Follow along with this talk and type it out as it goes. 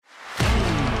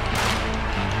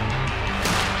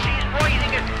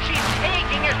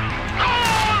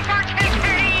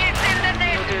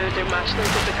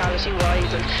personal physicality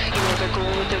wise, and they're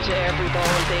going with it to every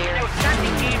ball there.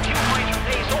 Outstanding game, 2 points from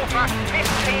play so far.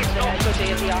 Best play so a good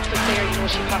day in the office there.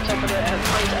 She popped up with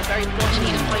a very much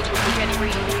needed point with Kenny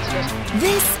really needed it.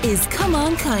 This is Come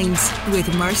On Kind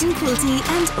with Martin Quilty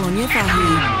and Anya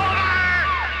Fahy.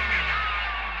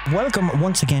 Welcome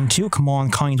once again to Come On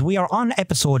Kind. We are on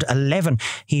episode 11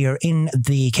 here in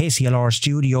the KCLR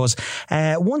studios.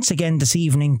 Once again this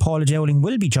evening, Paula Dowling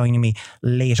will be joining me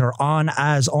later on,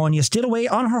 as Anya still away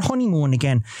on her honeymoon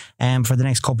again for the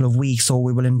next couple of weeks. So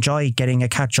we will enjoy getting a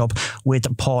catch up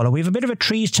with Paula. We have a bit of a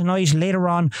treat tonight. Later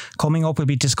on coming up, we'll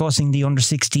be discussing the under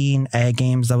 16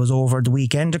 games that was over the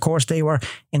weekend. Of course, they were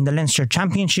in the Leinster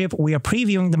Championship. We are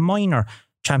previewing the minor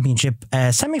Championship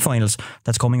semi-finals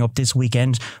that's coming up this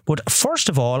weekend. But first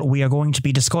of all, we are going to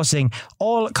be discussing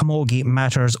all camogie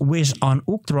matters with on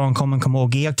Uachtaráin Cumann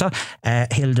Camogiachta,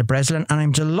 Hilda Breslin, and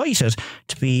I'm delighted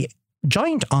to be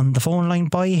joined on the phone line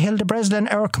by Hilda Breslin,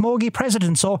 our camogie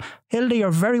president. So Hilda, you're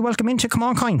very welcome into Come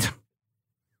On Kind.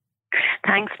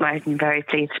 Thanks, Martin. Very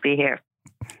pleased to be here.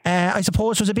 I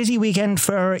suppose it was a busy weekend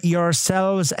for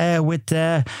yourselves with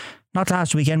not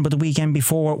last weekend, but the weekend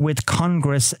before, with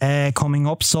Congress coming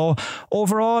up. So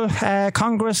overall,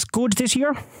 Congress good this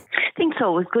year? I think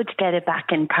so. It was good to get it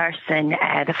back in person.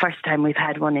 The first time we've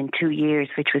had one in 2 years,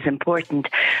 which was important.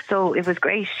 So it was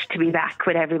great to be back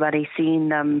with everybody, seeing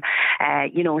them,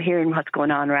 hearing what's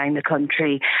going on around the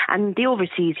country. And the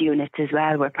overseas units as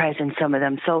well were present, some of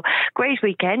them. So great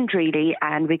weekend, really.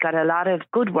 And we got a lot of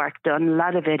good work done, a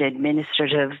lot of it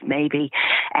administrative, maybe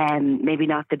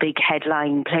not the big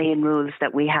headline playing rules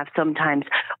that we have sometimes,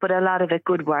 but a lot of it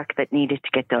good work that needed to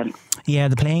get done. Yeah,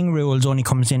 the playing rules only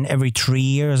comes in every 3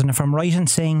 years, and if I'm right in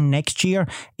saying next year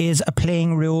is a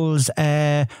playing rules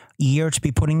year to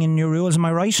be putting in new rules, am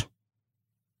I right?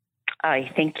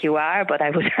 I think you are, but I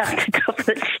would have to double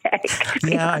check.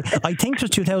 Yeah, I think it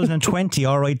was 2020,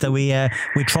 all right, that we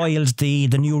trialled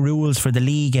the new rules for the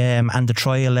league, and the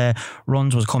trial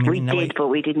runs was coming in. We did, but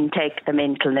we didn't take them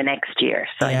in till the next year.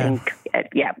 So I think,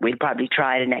 we'll probably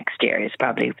try the next year is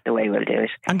probably the way we'll do it.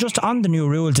 And just on the new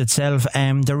rules itself,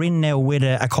 they're in now with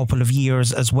a couple of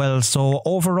years as well. So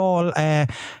overall,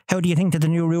 how do you think that the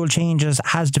new rule changes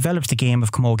has developed the game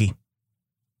of camogie?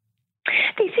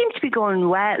 They seem to be going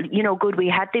well, good. We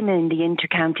had them in the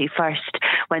inter-county first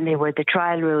when they were the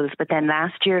trial rules, but then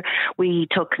last year we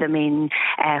took them in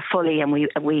fully, and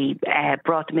we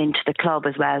brought them into the club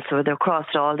as well, so they're across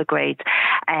all the grades.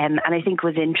 And I think it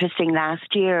was interesting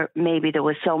last year, maybe there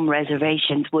was some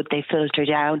reservations, would they filter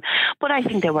down? But I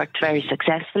think they worked very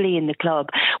successfully in the club.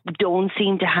 We don't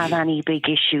seem to have any big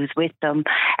issues with them.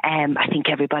 I think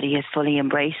everybody has fully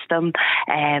embraced them,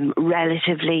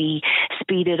 relatively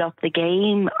speeded up the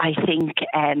game. I think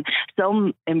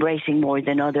some embracing more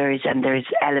than others, and there's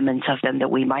elements of them that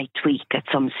we might tweak at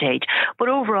some stage. But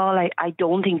overall, I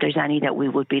don't think there's any that we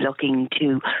would be looking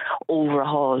to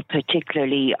overhaul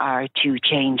particularly, or to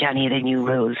change any of the new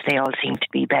rules. They all seem to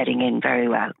be bedding in very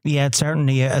well. Yeah, it's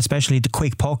certainly, especially the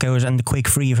quick puck out and the quick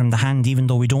free from the hand, even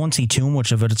though we don't see too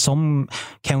much of it. Some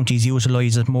counties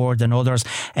utilise it more than others.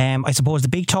 I suppose the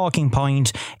big talking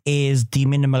point is the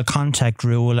minimal contact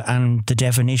rule and the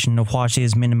definition of what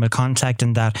is minimal contact,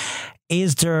 and that.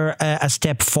 Is there a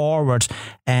step forward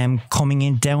coming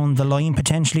in down the line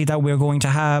potentially that we're going to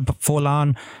have full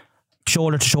on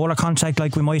shoulder to shoulder contact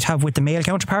like we might have with the male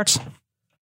counterparts?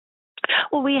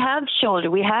 Well, we have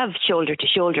shoulder to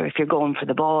shoulder if you're going for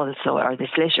the ball, or the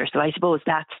slitter. So I suppose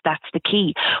that's the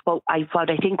key. What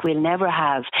I think we'll never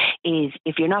have is,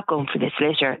 if you're not going for the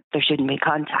slitter, there shouldn't be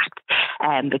contact.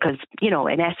 Because,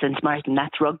 in essence, Martin,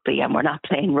 that's rugby, and we're not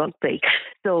playing rugby.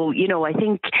 So, I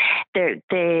think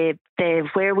the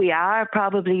where we are,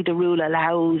 probably the rule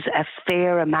allows a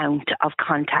fair amount of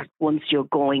contact once you're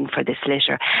going for the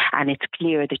slitter, and it's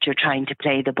clear that you're trying to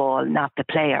play the ball, not the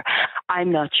player.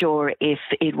 I'm not sure if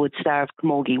it would serve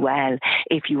camogie well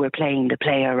if you were playing the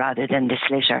player rather than the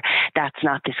slitter. That's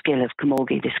not the skill of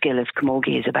camogie. The skill of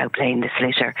camogie is about playing the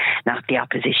slitter, not the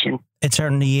opposition. It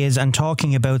certainly is. And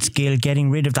talking about skill,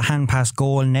 getting rid of the hand pass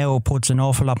goal now puts an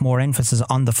awful lot more emphasis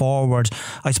on the forward,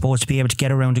 I suppose, to be able to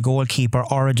get around a goalkeeper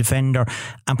or a defender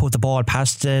and put the ball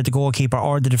past the goalkeeper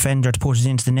or the defender to put it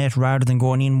into the net, rather than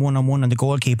going in one-on-one on the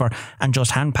goalkeeper and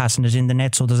just hand passing it in the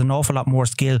net. So there's an awful lot more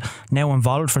skill now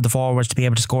involved for the forwards to be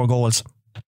able to score goals.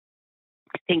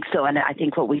 I think so, and I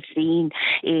think what we've seen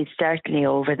is certainly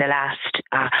over the last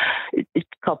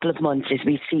couple of months is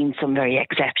we've seen some very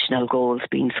exceptional goals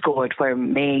being scored where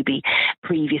maybe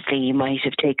previously you might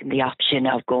have taken the option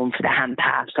of going for the hand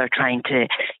pass or trying to,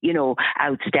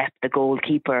 outstep the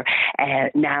goalkeeper.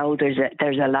 Now there's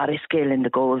a lot of skill in the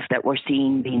goals that we're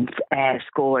seeing being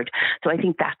scored. So I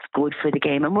think that's good for the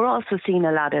game. And we're also seeing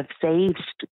a lot of saved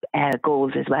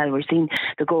goals as well. We're seeing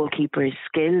the goalkeeper's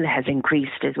skill has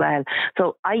increased as well.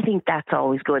 So I think that's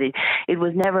always good. It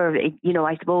was never,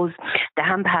 I suppose the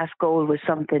hand pass goal was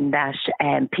something that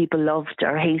people loved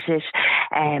or hated.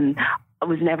 I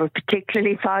was never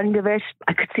particularly fond of it.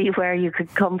 I could see where you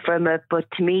could come from it, but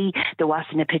to me, there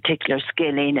wasn't a particular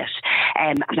skill in it.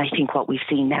 And I think what we've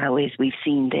seen now is we've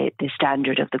seen the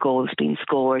standard of the goals being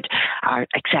scored are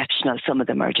exceptional. Some of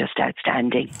them are just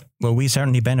outstanding. Well, we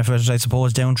certainly benefited, I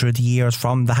suppose, down through the years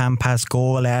from the hand pass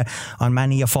goal on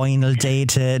many a final day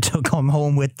to come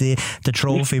home with the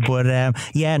trophy. But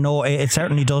it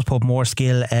certainly does put more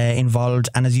skill involved.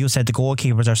 And as you said, the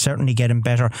goalkeepers are certainly getting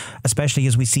better, especially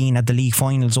as we've seen at the league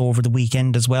finals over the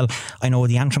weekend as well. I know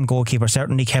the Antrim goalkeeper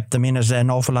certainly kept them in it an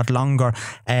awful lot longer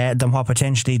than what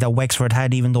potentially that Wexford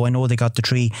had, even though I know they got the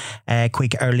 3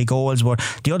 quick early goals. But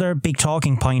the other big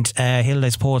talking point, Hill, I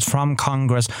suppose, from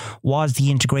Congress was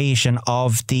the integration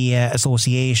of the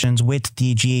associations with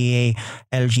the GAA,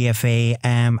 LGFA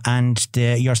and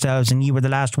yourselves, and you were the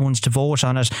last ones to vote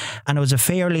on it, and it was a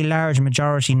fairly large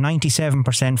majority,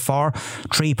 97% for,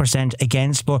 3%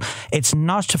 against. But it's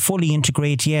not to fully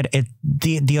integrate yet.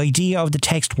 The idea of the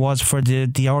text was for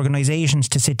the organisations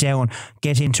to sit down,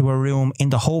 get into a room in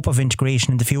the hope of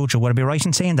integration in the future. Would I be right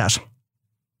in saying that?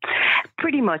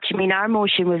 Pretty much. I mean, our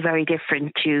motion was very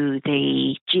different to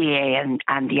the GAA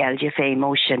and the LGFA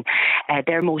motion.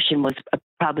 Their motion was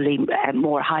probably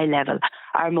more high level.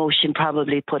 Our motion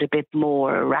probably put a bit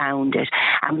more around it.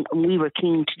 And we were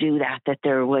keen to do that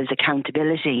there was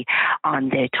accountability on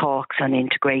the talks on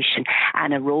integration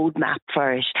and a roadmap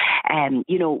for it.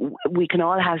 We can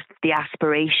all have the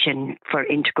aspiration for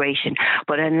integration,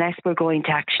 but unless we're going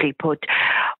to actually put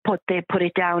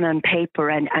it down on paper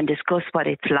and discuss what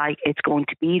it's going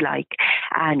to be like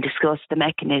and discuss the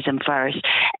mechanism first,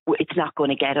 it's not going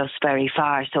to get us very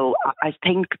far. So I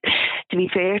think, to be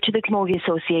fair to the Camogie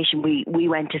Association, we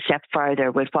went a step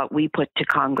further with what we put to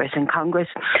Congress, and Congress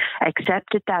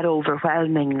accepted that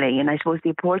overwhelmingly. And I suppose the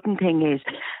important thing is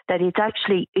that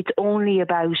it's only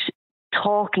about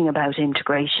talking about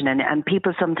integration, and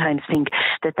people sometimes think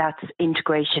that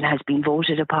integration has been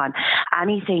voted upon.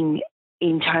 Anything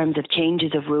in terms of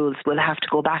changes of rules will have to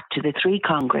go back to the 3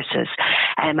 Congresses,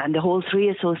 and the whole 3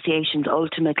 associations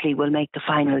ultimately will make the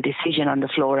final decision on the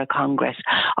floor of Congress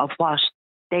of what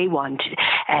they want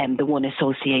the one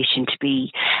association to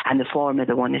be and the form of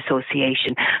the one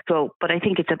association. So, but I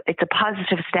think it's a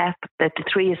positive step that the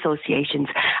 3 associations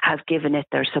have given it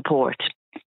their support.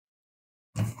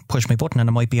 Push my button and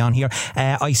it might be on here.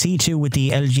 I see too with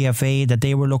the LGFA that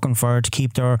they were looking for to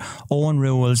keep their own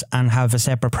rules and have a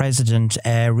separate president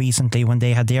recently when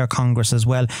they had their Congress as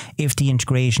well, if the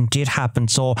integration did happen.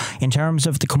 So in terms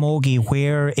of the Camogie,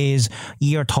 where is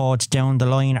your thoughts down the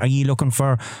line? Are you looking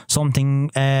for something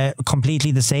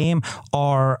completely the same,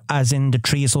 or as in the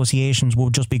 3 associations will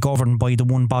just be governed by the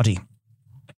one body?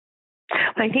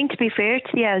 I think, to be fair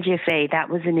to the LGFA, that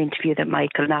was an interview that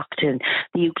Michael Naughton,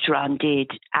 the Uachtaráin, did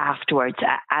afterwards,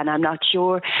 and I'm not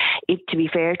sure if, to be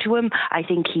fair to him, I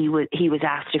think he was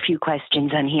asked a few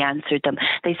questions and he answered them.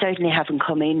 They certainly haven't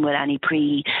come in with any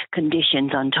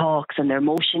preconditions on talks, and their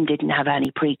motion didn't have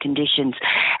any preconditions,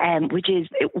 which is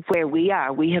where we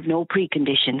are. We have no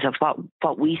preconditions of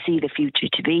what we see the future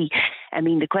to be. I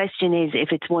mean, the question is,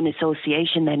 if it's one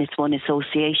association, then it's one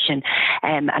association,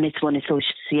 and it's one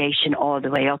association all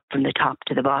the way up from the top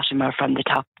to the bottom, or from the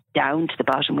top down to the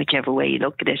bottom, whichever way you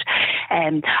look at it.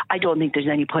 I don't think there's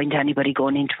any point anybody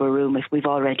going into a room if we've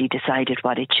already decided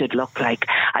what it should look like.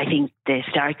 I think the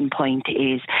starting point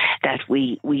is that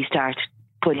we start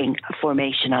putting a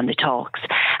formation on the talks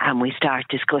and we start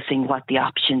discussing what the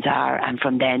options are, and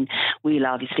from then we'll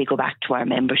obviously go back to our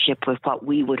membership with what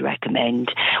we would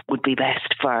recommend would be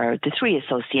best for the 3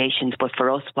 associations, but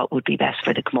for us what would be best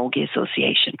for the Camogie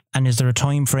Association. And is there a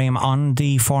time frame on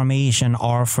the formation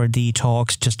or for the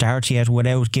talks to start yet,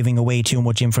 without giving away too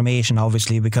much information,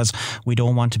 obviously, because we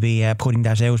don't want to be putting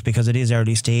that out because it is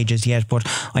early stages yet? But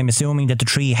I'm assuming that the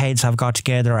 3 heads have got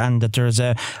together and that there's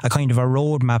a kind of a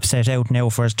roadmap set out now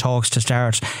for talks to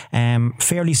start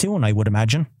fairly soon, I would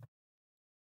imagine.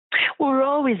 We're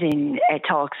always in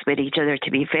talks with each other,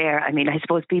 to be fair. I mean, I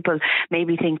suppose people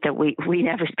maybe think that we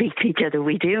never speak to each other.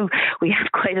 We do. We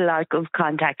have quite a lot of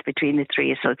contact between the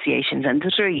three associations, and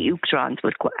the three Uachtarans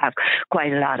would have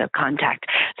quite a lot of contact.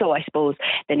 So I suppose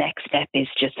the next step is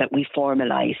just that we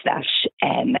formalise that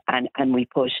and we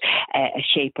put a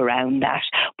shape around that.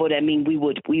 But I mean, we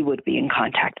would be in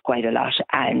contact quite a lot,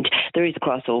 and there is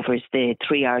crossovers. The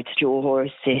 3 Ards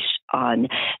Johors sit on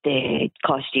the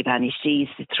Costi Banishtis,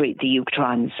 the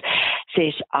Uachtarans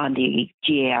sit on the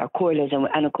GAA Corlas,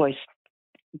 and of course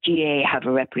GAA have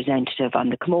a representative on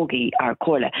the Camogie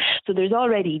Corla. So there's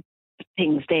already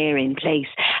things there in place,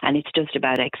 and it's just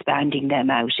about expanding them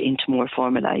out into more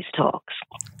formalised talks.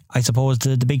 I suppose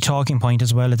the big talking point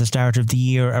as well at the start of the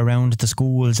year around the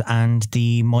schools and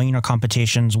the minor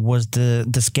competitions was the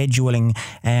scheduling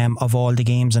of all the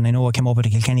games. And I know it came up at the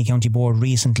Kilkenny County Board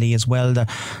recently as well, that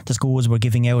the schools were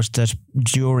giving out that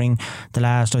during the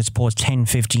last, I suppose,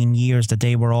 10-15 years that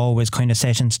they were always kind of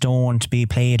set in stone to be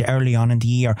played early on in the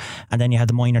year. And then you had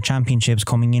the minor championships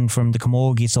coming in from the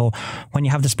Camogie. So when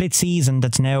you have the split season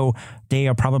that's now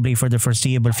there probably for the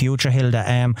foreseeable future,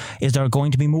 Hilda, is there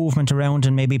going to be movement around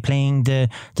and maybe playing the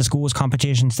schools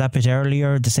competitions that bit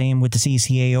earlier? The same with the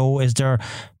CCAO. Is there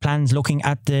plans looking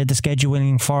at the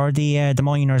scheduling for the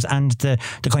minors and the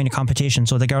kind of competition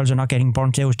so the girls are not getting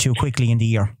burnt out too quickly in the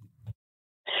year?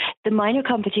 The minor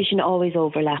competition always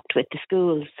overlapped with the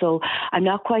schools, so I'm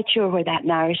not quite sure where that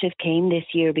narrative came this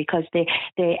year, because the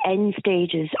end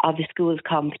stages of the schools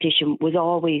competition was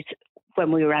always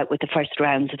when we were out with the first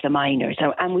rounds of the minors,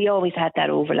 and we always had that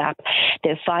overlap.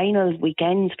 The final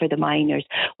weekends for the minors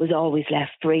was always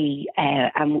left free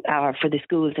for the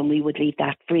schools, and we would leave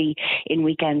that free in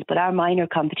weekends. But our minor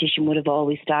competition would have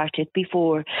always started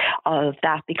before of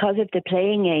that, because of the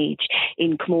playing age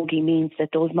in Camogie means that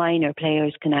those minor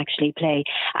players can actually play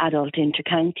adult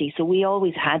inter-county. So we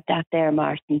always had that there,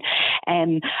 Martin.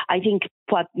 I think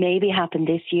what maybe happened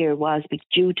this year was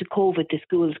due to COVID, the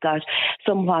schools got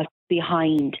somewhat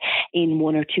behind in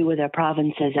one or two of their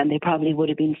provinces, and they probably would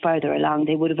have been further along.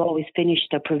 They would have always finished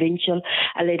their provincial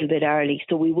a little bit early,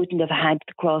 so we wouldn't have had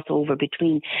the crossover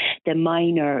between the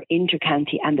minor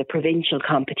inter-county and the provincial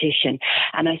competition.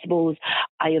 And I suppose,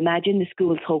 I imagine the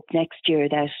schools hope next year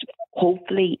that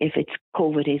hopefully, if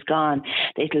COVID is gone,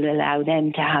 it'll allow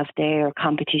them to have their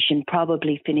competition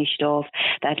probably finished off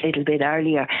that little bit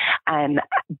earlier.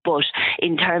 But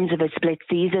in terms of a split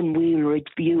season, we'll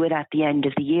review it at the end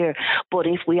of the year. But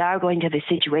if we are going to have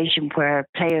a situation where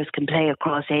players can play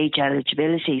across age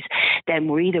eligibilities, then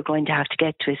we're either going to have to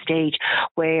get to a stage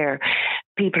where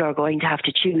people are going to have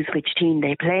to choose which team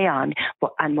they play on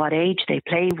and what age they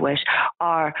play with,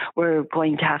 or we're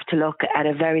going to have to look at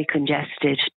a very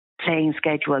congested playing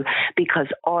schedule, because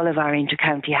all of our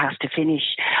inter-county has to finish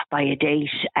by a date,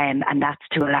 and that's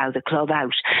to allow the club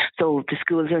out. So the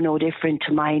schools are no different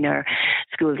to minor,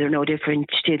 schools are no different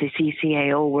to the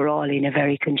CCAO. We're all in a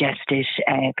very congested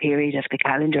period of the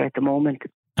calendar at the moment.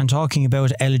 And talking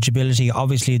about eligibility,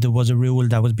 obviously there was a rule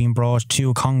that was being brought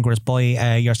to Congress by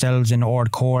yourselves in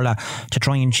Ard Corla to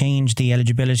try and change the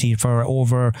eligibility for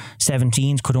over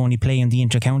 17s could only play in the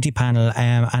inter-county panel,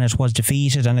 and it was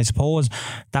defeated. And I suppose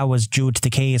that was due to the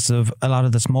case of a lot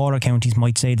of the smaller counties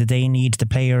might say that they need the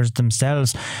players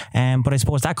themselves. But I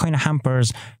suppose that kind of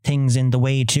hampers things in the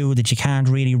way too, that you can't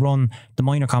really run the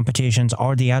minor competitions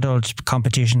or the adult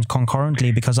competitions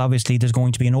concurrently, because obviously there's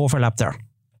going to be an overlap there.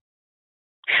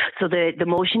 So the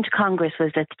motion to Congress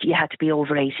was that you had to be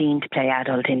over 18 to play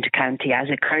adult inter-county. As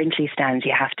it currently stands,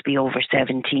 you have to be over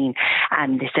 17.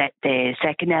 And the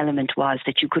second element was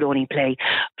that you could only play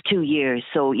 2 years.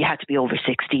 So you had to be over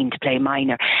 16 to play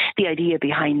minor. The idea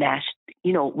behind that,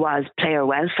 was player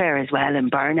welfare as well,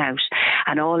 and burnout,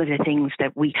 and all of the things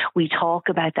that we talk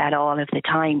about that all of the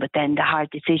time, but then the hard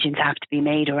decisions have to be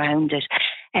made around it.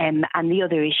 And the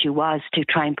other issue was to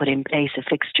try and put in place a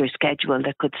fixture schedule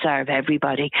that could serve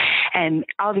everybody. And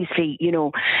obviously,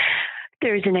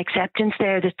 there's an acceptance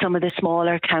there that some of the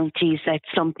smaller counties, that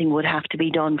something would have to be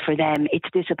done for them. It's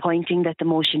disappointing that the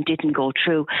motion didn't go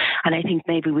through, and I think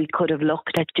maybe we could have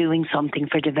looked at doing something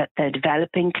for the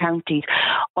developing counties.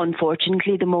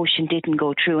 Unfortunately, the motion didn't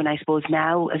go through, and I suppose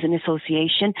now as an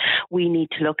association we need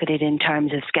to look at it in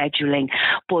terms of scheduling.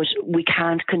 But we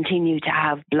can't continue to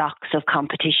have blocks of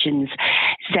competitions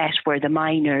set where the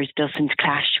minors doesn't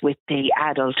clash with the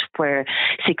adult, where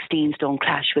 16s don't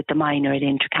clash with the minor at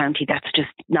inter-county. That's just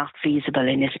not feasible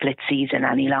in a split season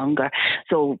any longer.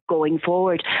 So going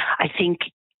forward, I think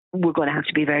we're going to have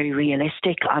to be very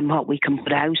realistic on what we can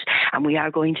put out, and we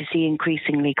are going to see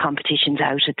increasingly competitions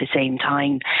out at the same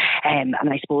time. And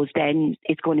I suppose then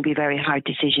it's going to be very hard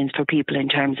decisions for people in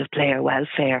terms of player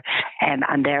welfare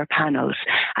and their panels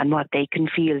and what they can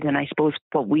field. And I suppose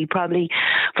what we probably,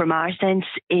 from our sense,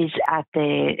 is at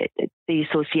the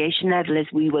association level is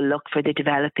we will look for the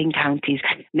developing counties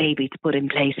maybe to put in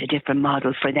place a different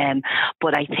model for them.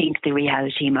 But I think the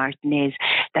reality, Martin, is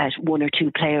that one or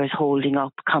two players holding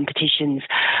up competitions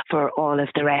for all of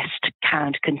the rest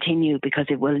can't continue, because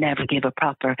it will never give a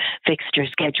proper fixture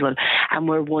schedule. And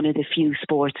we're one of the few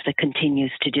sports that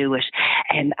continues to do it.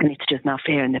 And it's just not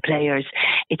fair on the players.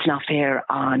 It's not fair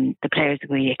on the players that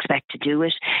we expect to do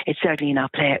it. It's certainly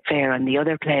not fair on the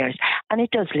other players. And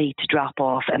it does lead to drop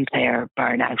off and player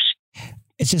burnout.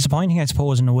 It's disappointing, I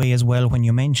suppose, in a way as well, when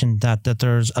you mentioned that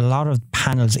there's a lot of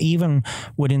panels, even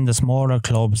within the smaller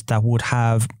clubs, that would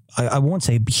have, I won't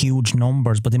say huge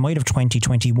numbers, but they might have 20,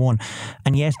 21.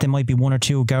 And yes, there might be one or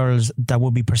two girls that will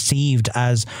be perceived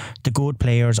as the good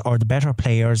players or the better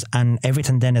players, and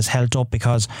everything then is held up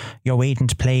because you're waiting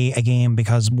to play a game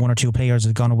because one or two players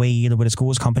have gone away either with a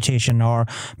schools competition or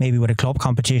maybe with a club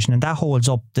competition, and that holds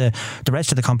up the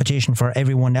rest of the competition for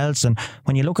everyone else. And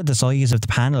when you look at the size of the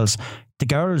panels, the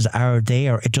girls are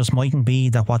there. It just mightn't be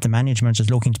that what the management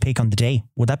is looking to pick on the day.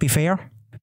 Would that be fair?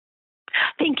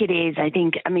 I think it is.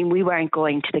 I mean, we weren't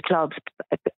going to the clubs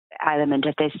element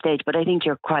at this stage, but I think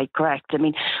you're quite correct. I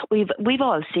mean, we've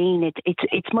all seen it.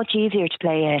 It's much easier to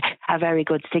play a very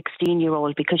good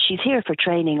 16-year-old because she's here for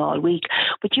training all week,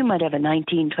 but you might have a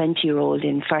 19, 20-year-old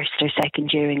in first or second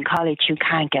year in college who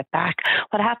can't get back.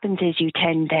 What happens is you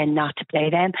tend then not to play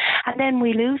them, and then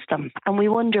we lose them, and we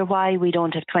wonder why we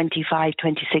don't have 25,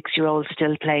 26-year-olds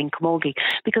still playing camogie,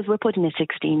 because we're putting a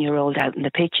 16-year-old out in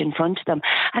the pitch in front of them,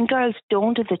 and girls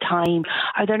don't have the time,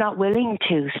 or they're not willing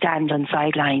to stand on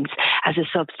sidelines as a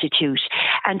substitute.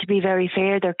 And to be very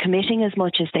fair, they're committing as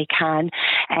much as they can,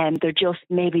 and they're just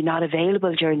maybe not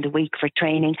available during the week for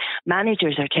training.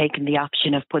 Managers are taking the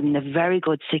option of putting a very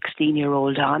good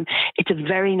 16-year-old on. It's a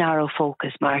very narrow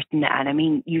focus, Martin, and I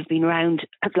mean, you've been around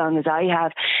as long as I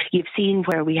have. You've seen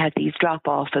where we had these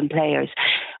drop-off in players.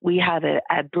 We have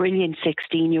a brilliant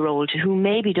 16-year-old who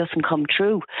maybe doesn't come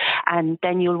true, and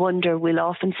then you'll wonder, we'll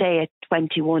often say at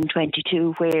 21,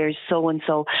 22, where's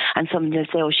so-and-so, and someone will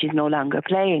say, oh, she's no longer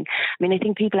playing. I mean, I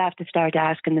think people have to start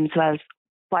asking themselves,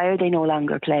 why are they no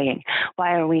longer playing?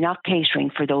 Why are we not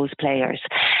catering for those players?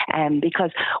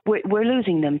 Because we're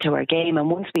losing them to our game, and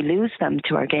once we lose them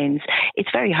to our games,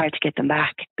 it's very hard to get them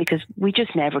back, because we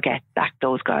just never get back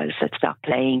those girls that stop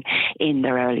playing in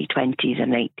their early 20s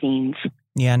and late teens.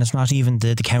 Yeah, and it's not even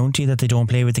the county that they don't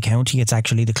play with the county, it's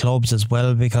actually the clubs as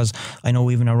well, because I know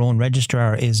even our own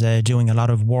registrar is doing a lot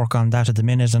of work on that at the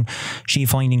minute, and she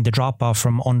finding the drop off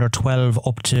from under 12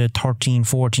 up to 13,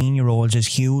 14 year olds is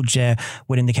huge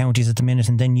within the counties at the minute.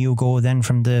 And then you go then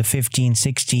from the 15,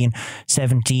 16,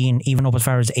 17, even up as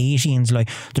far as 18s, like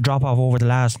the drop off over the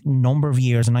last number of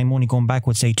years, and I'm only going back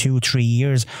with say 2-3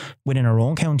 years within our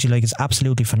own county, like it's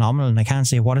absolutely phenomenal. And I can't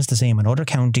say what is the same in other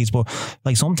counties, but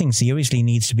like something seriously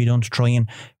needs to be done to try and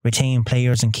retain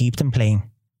players and keep them playing.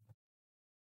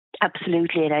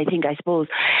 Absolutely, and I suppose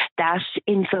that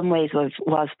in some ways was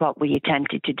what we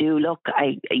attempted to do. Look,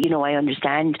 I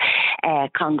understand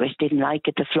Congress didn't like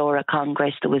it, the Flora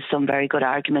Congress. There was some very good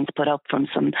arguments put up from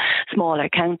some smaller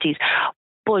counties.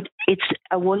 But it's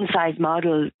a one-size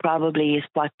model probably is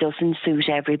what doesn't suit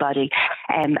everybody.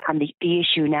 And the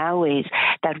issue now is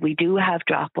that we do have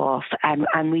drop-off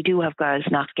and we do have girls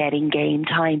not getting game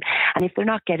time. And if they're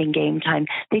not getting game time,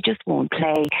 they just won't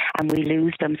play and we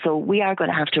lose them. So we are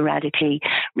going to have to radically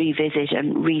revisit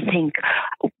and rethink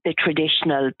the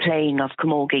traditional playing of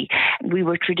camogie. We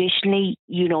were traditionally,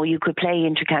 you could play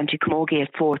inter-county camogie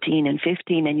at 14 and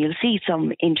 15, and you'll see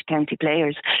some inter-county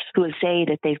players who will say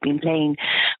that they've been playing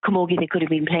camogie, they could have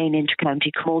been playing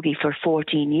inter-county camogie for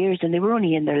 14 years and they were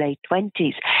only in their late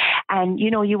 20s. And,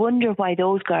 you wonder why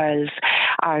those girls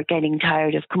are getting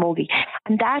tired of camogie.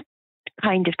 And that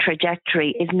kind of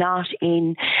trajectory is not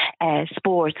in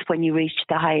sports when you reach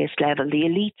the highest level. The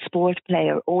elite sport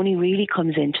player only really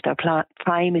comes into their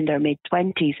prime in their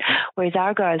mid-20s, whereas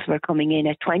our girls were coming in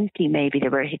at 20, maybe they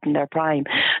were hitting their prime.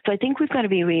 So I think we've got to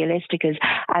be realistic as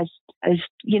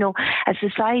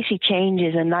society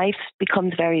changes and life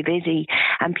becomes very busy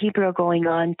and people are going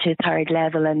on to third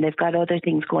level and they've got other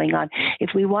things going on.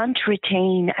 If we want to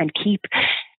retain and keep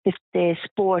the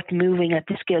sport moving at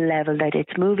the skill level that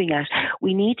it's moving at,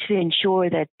 we need to ensure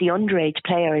that the underage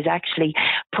player is actually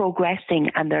progressing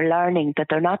and they're learning that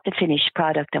they're not the finished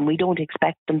product, and we don't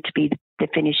expect them to be the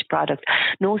finished product.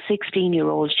 No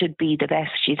 16-year-old should be the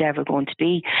best she's ever going to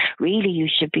be. Really, you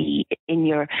should be in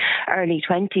your early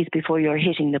 20s before you're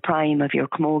hitting the prime of your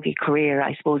camogie career,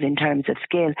 I suppose, in terms of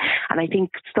skill. And I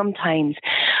think sometimes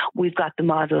we've got the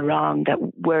model wrong, that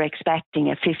we're expecting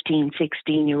a 15,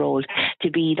 16-year-old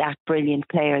to be that brilliant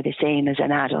player, the same as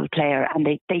an adult player. And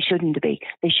they shouldn't be.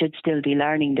 They should still be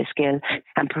learning the skill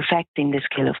and perfecting the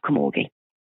skill of camogie.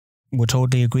 Would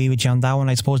totally agree with you on that one.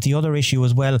 I suppose the other issue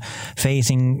as well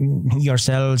facing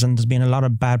yourselves, and there's been a lot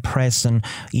of bad press, and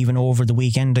even over the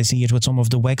weekend I see it with some of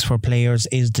the Wexford players,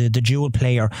 is the dual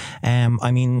player.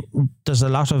 I mean, there's a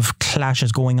lot of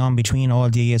clashes going on between all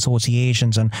the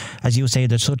associations, and as you say,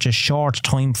 there's such a short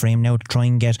time frame now to try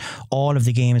and get all of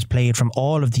the games played from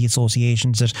all of the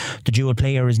associations that the dual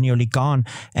player is nearly gone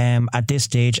at this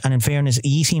stage. And in fairness,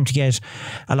 you seem to get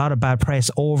a lot of bad press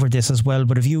over this as well.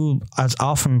 But have you, as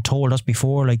often told us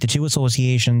before, like the two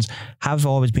associations have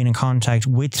always been in contact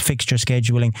with fixture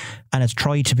scheduling, and it's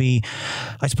tried to be,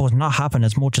 I suppose, not happen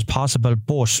as much as possible.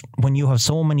 But when you have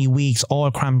so many weeks all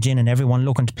crammed in and everyone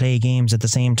looking to play games at the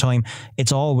same time,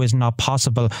 it's always not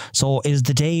possible. So is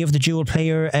the day of the dual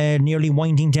player nearly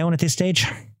winding down at this stage?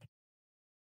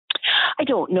 I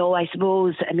don't know, I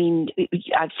suppose. I mean,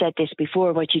 I've said this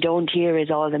before, what you don't hear is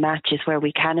all the matches where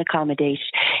we can accommodate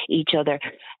each other.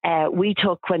 We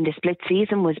took, when the split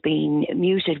season was being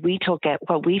muted, we took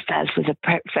what we felt was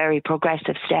a very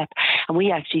progressive step, and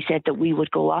we actually said that we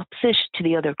would go opposite to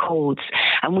the other codes,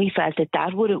 and we felt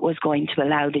that was going to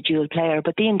allow the dual player,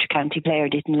 but the intercounty player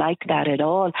didn't like that at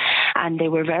all, and they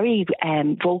were very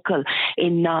vocal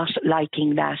in not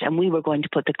liking that, and we were going to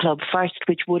put the club first,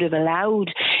 which would have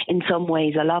allowed in some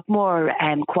ways a lot more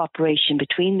cooperation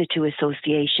between the two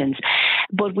associations.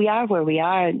 But we are where we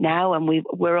are now, and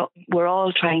we're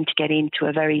all trying to get into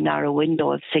a very narrow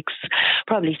window of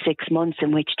probably 6 months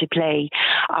in which to play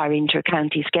our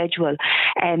inter-county schedule.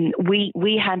 And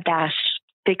we had that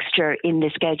fixture in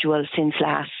the schedule since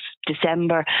last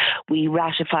December. We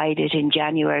ratified it in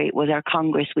January. It was our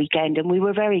Congress weekend, and we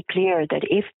were very clear that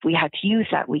if we had to use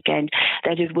that weekend,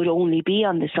 that it would only be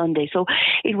on the Sunday. So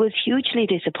it was hugely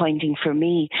disappointing for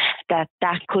me that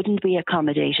couldn't be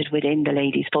accommodated within the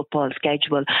ladies' football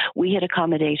schedule. We had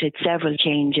accommodated several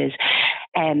changes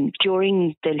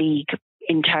during the league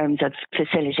in terms of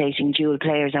facilitating dual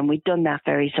players, and we'd done that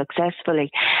very successfully.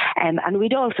 And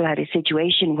we'd also had a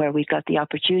situation where we got the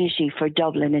opportunity for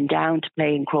Dublin and Down to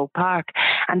play in Croke Park,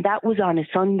 and that was on a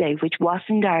Sunday, which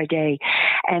wasn't our day.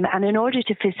 And in order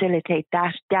to facilitate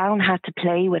that, Down had to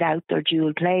play without their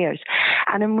dual players.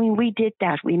 And I mean, we did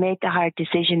that. We made the hard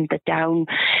decision that Down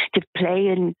to play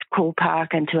in Croke Park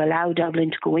and to allow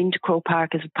Dublin to go into Croke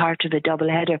Park as a part of the double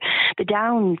header. The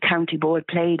Down County Board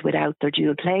played without their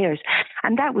dual players,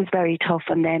 and that was very tough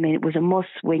on them, and it was a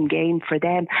must-win game for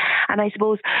them. And I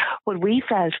suppose what we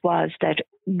felt was that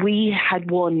we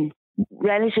had won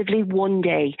relatively one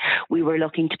day we were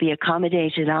looking to be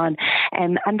accommodated on,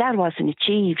 and that wasn't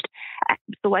achieved.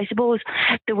 So I suppose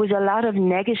there was a lot of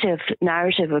negative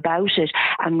narrative about it,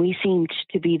 and we seemed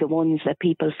to be the ones that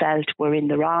people felt were in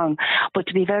the wrong. But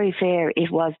to be very fair, it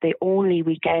was the only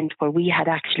weekend where we had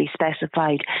actually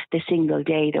specified the single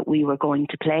day that we were going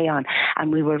to play on,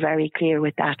 and we were very clear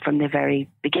with that from the very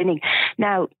beginning.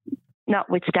 Now,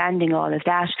 notwithstanding all of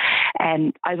that,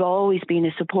 I've always been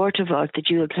a supporter of the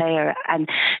dual player, and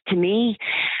to me,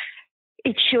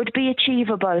 it should be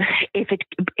achievable if it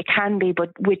can be,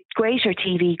 but with greater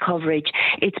TV coverage,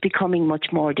 it's becoming much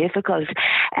more difficult.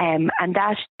 And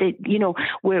that,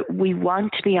 we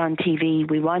want to be on TV,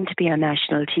 we want to be on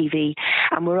national TV,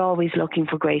 and we're always looking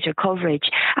for greater coverage.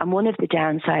 And one of the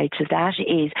downsides of that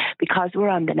is because we're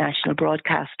on the national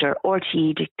broadcaster,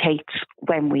 RTE dictates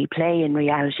when we play in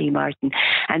reality, Martin,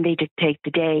 and they dictate the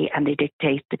day and they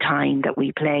dictate the time that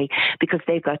we play, because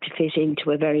they've got to fit into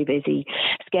a very busy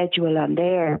schedule on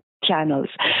their channels.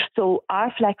 So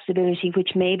our flexibility, which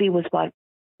maybe was what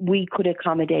we could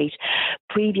accommodate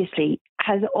previously,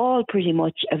 has all pretty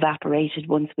much evaporated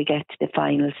once we get to the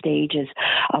final stages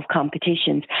of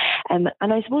competitions. And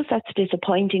I suppose that's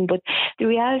disappointing, but the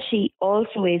reality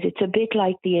also is it's a bit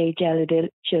like the age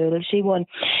eligibility one.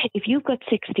 If you've got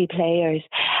 60 players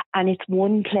and it's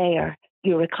one player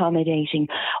you're accommodating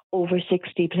over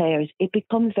 60 players, it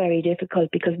becomes very difficult,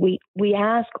 because we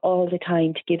ask all the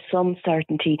time to give some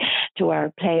certainty to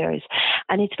our players.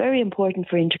 And it's very important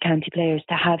for intercounty players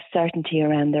to have certainty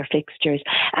around their fixtures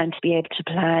and to be able to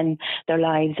plan their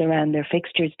lives around their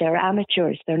fixtures. They're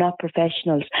amateurs, they're not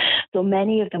professionals. So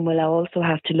many of them will also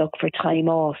have to look for time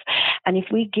off. And if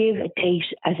we give a date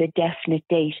as a definite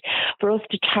date, for us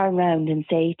to turn around and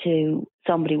say to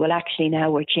somebody, well, actually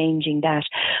now we're changing that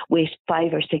with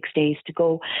 5 or 6 days to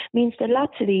go, means that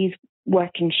lots of these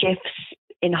working shifts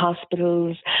in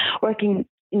hospitals, working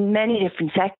in many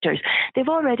different sectors, they've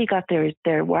already got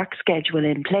their work schedule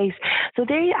in place. So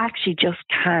they actually just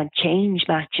can't change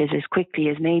matches as quickly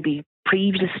as maybe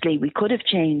previously we could have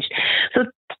changed. So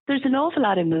there's an awful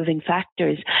lot of moving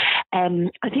factors.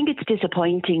 I think it's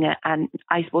disappointing, and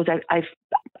I suppose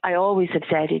I always have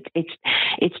said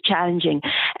it's challenging.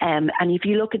 And if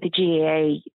you look at the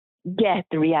GAA, yeah,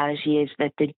 the reality is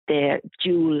that the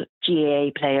dual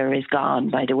GAA player is gone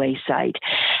by the wayside.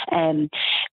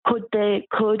 Could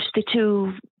the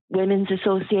two women's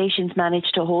associations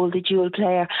manage to hold the dual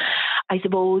player? I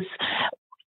suppose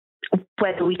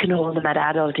whether we can hold them at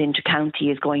adult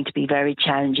intercounty is going to be very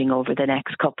challenging over the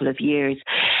next couple of years.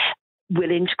 Will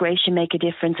integration make a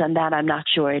difference on that? I'm not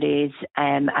sure it is.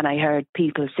 And I heard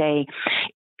people say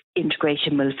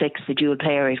integration will fix the dual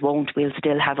player. It won't. We'll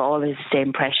still have all of the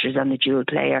same pressures on the dual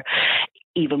player.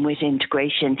 Even with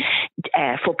integration,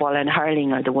 football and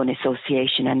hurling are the one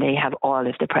association and they have all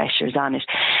of the pressures on it.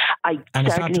 I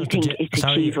certainly think it's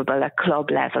achievable at club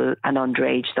level and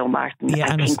underage though, Martin.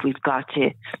 Yeah, I think we've got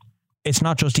to... It's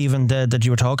not just even that you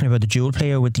were talking about the dual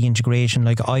player with the integration.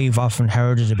 Like, I've often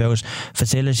heard it about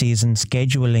facilities and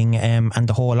scheduling and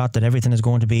the whole lot, that everything is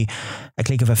going to be a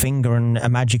click of a finger and a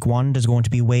magic wand is going to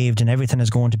be waved and everything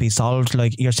is going to be solved.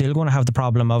 Like, you're still going to have the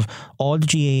problem of all the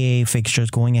GAA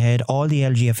fixtures going ahead, all the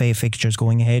LGFA fixtures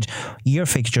going ahead, your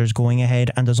fixtures going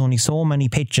ahead, and there's only so many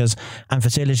pitches and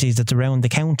facilities that's around the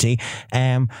county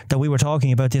that we were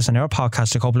talking about this in our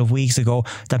podcast a couple of weeks ago,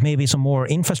 that maybe some more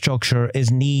infrastructure is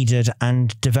needed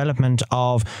and development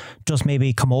of just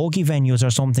maybe camogie venues or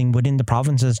something within the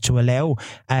provinces to allow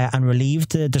and relieve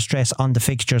the stress on the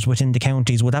fixtures within the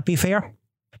counties. Would that be fair?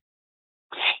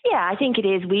 Yeah, I think it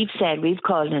is. We've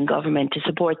called on government to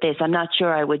support this. I'm not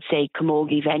sure I would say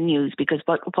camogie venues, because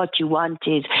what you want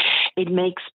is, it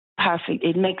makes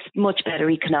much better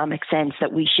economic sense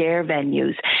that we share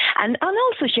venues and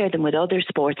also share them with other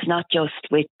sports, not just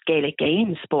with Gaelic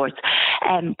Games sports.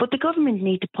 But the government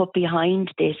need to put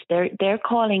behind this. They're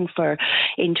calling for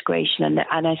integration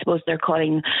and I suppose they're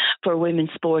calling for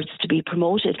women's sports to be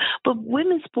promoted. But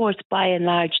women's sports by and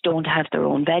large don't have their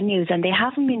own venues, and they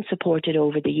haven't been supported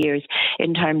over the years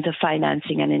in terms of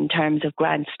financing and in terms of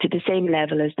grants to the same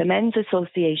level as the men's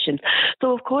association.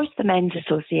 So of course the men's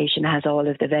association has all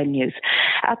of the venues.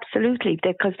 Absolutely,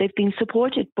 because they've been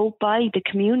supported both by the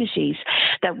communities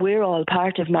that we're all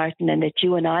part of, Martin, and that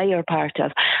you and I are part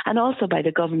of, and also by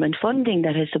the government funding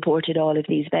that has supported all of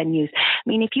these venues. I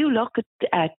mean, if you look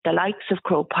at the likes of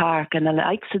Croke Park and the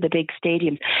likes of the big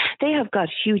stadiums, they have got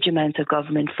huge amounts of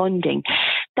government funding.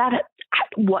 That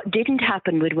what didn't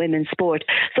happen with women's sport.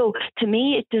 So to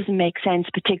me, it doesn't make sense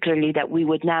particularly that we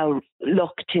would now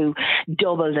look to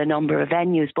double the number of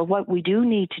venues. But what we do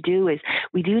need to do is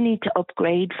we do need to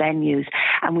upgrade venues,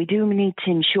 and we do need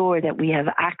to ensure that we have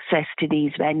access to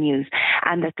these venues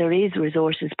and that there is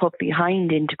resources put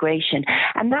behind integration.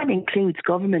 And that includes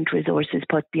government resources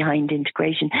put behind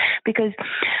integration, because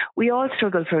we all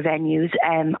struggle for venues.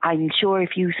 I'm sure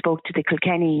if you spoke to the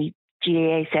Kilkenny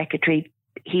GAA secretary,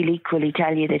 he'll equally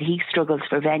tell you that he struggles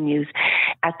for venues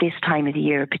at this time of the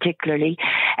year particularly.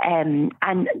 And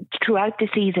throughout the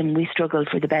season, we struggle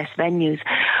for the best venues.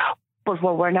 But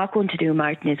what we're not going to do,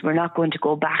 Martin, is we're not going to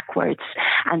go backwards.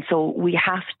 And so we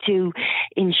have to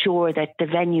ensure that the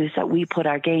venues that we put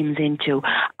our games into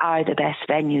are the best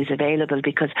venues available,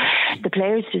 because the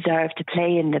players deserve to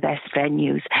play in the best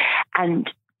venues. And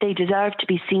they deserve to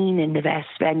be seen in the best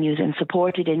venues and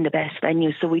supported in the best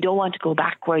venues. So we don't want to go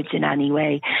backwards in any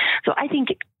way. So I think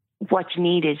what you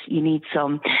need is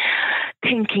some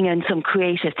thinking and some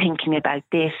creative thinking about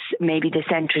this. Maybe the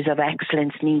centres of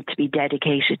excellence need to be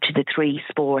dedicated to the three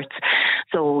sports.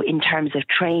 So in terms of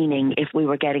training, if we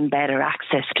were getting better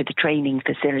access to the training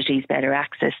facilities, better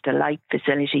access to light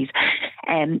facilities,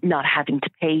 not having to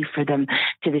pay for them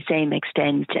to the same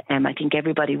extent, I think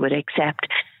everybody would accept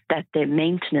that the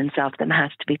maintenance of them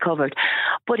has to be covered.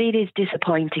 But it is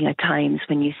disappointing at times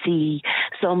when you see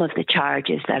some of the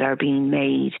charges that are being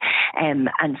made and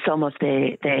some of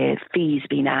the fees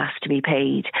being asked to be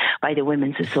paid by the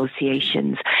women's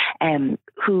associations,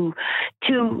 who,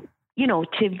 to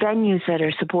to venues that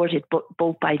are supported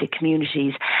both by the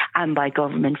communities and by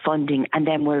government funding, and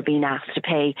then we're being asked to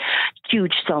pay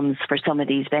huge sums for some of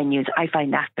these venues. I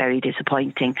find that very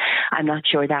disappointing. I'm not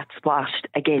sure that's what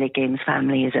a Gaelic Games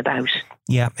family is about.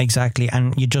 Yeah, exactly.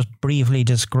 And you just briefly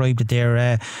described it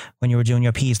there when you were doing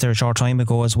your piece there a short time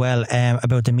ago as well,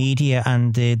 about the media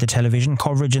and the television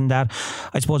coverage in that.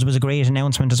 I suppose it was a great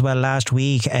announcement as well last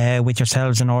week with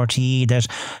yourselves and RTE that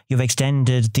you've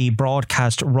extended the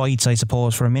broadcast rights, I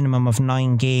suppose, for a minimum of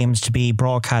 9 games to be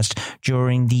broadcast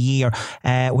during the year,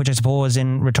 which I suppose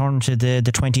in return to the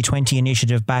 2020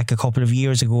 initiative back a couple of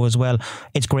years ago as well.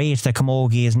 It's great that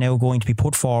Camogie is now going to be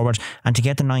put forward, and to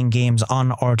get the 9 games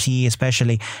on RTE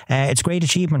especially, it's a great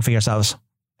achievement for yourselves.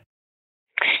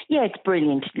 Yeah, it's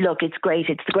brilliant. Look, it's great.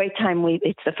 It's the great time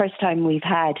it's the first time we've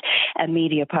had a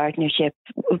media partnership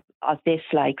of this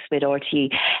likes with RTE.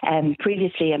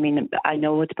 Previously, I mean, I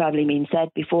know it's probably been said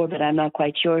before, but I'm not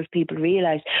quite sure if people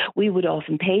realise we would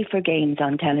often pay for games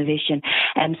on television.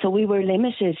 So we were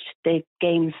limited the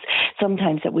games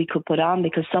sometimes that we could put on,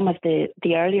 because some of the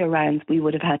earlier rounds we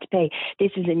would have had to pay.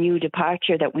 This is a new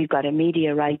departure that we've got a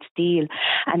media rights deal.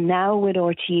 And now with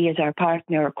RTE as our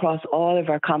partner across all of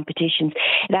our competitions,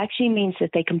 it actually means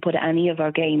that they can put any of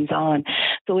our games on.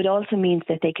 So it also means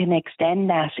that they can extend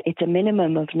that. It's a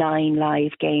minimum of 9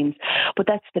 live games, but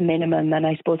that's the minimum. And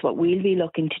I suppose what we'll be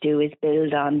looking to do is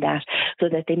build on that so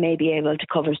that they may be able to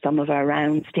cover some of our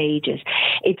round stages.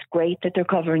 It's great that they're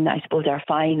covering, I suppose, our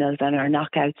finals and our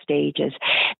knockout stages.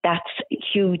 That's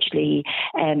hugely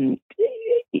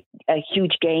a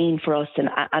huge gain for us, and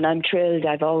I'm thrilled.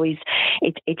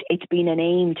 It's been an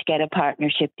aim to get a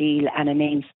partnership deal and a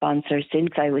main sponsor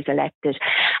since I was elected,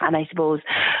 and I suppose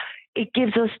it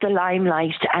gives us the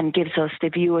limelight and gives us the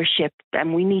viewership,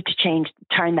 and we need to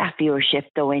turn that viewership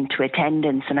though into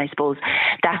attendance, and I suppose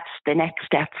that's the next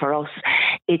step for us.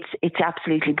 It's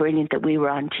absolutely brilliant that we were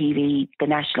on TV, the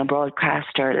national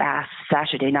broadcaster, last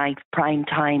Saturday night, prime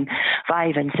time,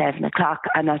 5 and 7 o'clock.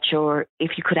 I'm not sure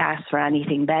if you could ask for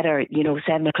anything better.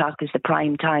 7 o'clock is the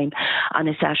prime time on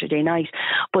a Saturday night,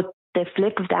 but the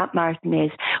flip of that, Martin,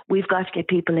 is we've got to get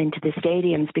people into the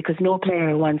stadiums, because no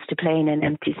player wants to play in an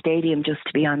empty stadium just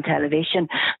to be on television.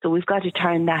 So we've got to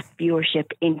turn that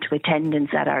viewership into attendance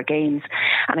at our games.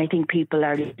 And I think people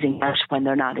are losing out when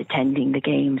they're not attending the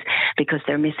games, because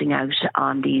they're missing out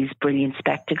on these brilliant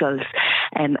spectacles.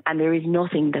 And there is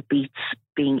nothing that beats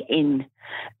being in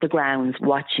the grounds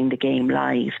watching the game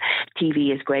live.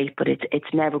 TV is great, but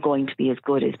it's never going to be as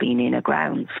good as being in a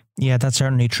grounds. Yeah, that's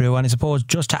certainly true. And I suppose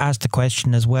just to ask the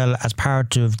question as well, as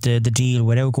part of the deal,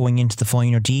 without going into the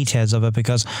finer details of it,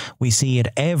 because we see it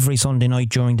every Sunday night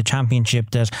during the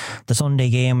championship, that the Sunday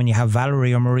game, and you have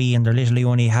Valerie or Marie, and they literally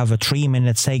only have a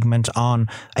 3-minute segment on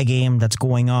a game that's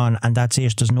going on, and that's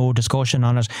it. There's no discussion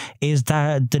on it. Is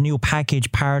that the new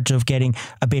package part of getting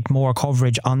a bit more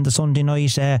coverage on the Sunday night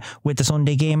with the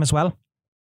Sunday game as well?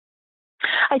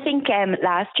 I think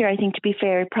last year, I think to be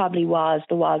fair, there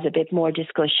was a bit more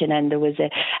discussion, and there was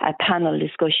a panel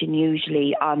discussion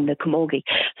usually on the camogie.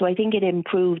 So I think it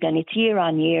improved, and it's year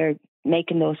on year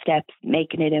making those steps,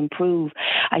 making it improve,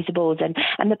 I suppose.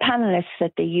 And the panellists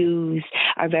that they use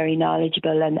are very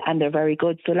knowledgeable and they're very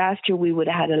good. So last year we would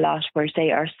have had a lot where, say,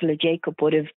 Ursula Jacob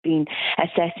would have been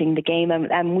assessing the game,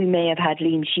 and we may have had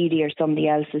Liam Sheedy or somebody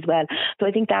else as well. So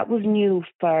I think that was new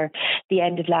for the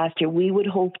end of last year. We would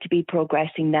hope to be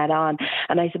progressing that on.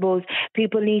 And I suppose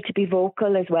people need to be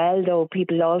vocal as well, though.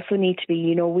 People also need to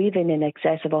be, we've in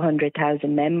excess of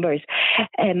 100,000 members.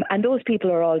 And those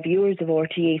people are all viewers of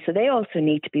RTE, so they also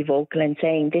need to be vocal and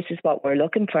saying, this is what we're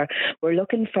looking for. We're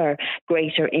looking for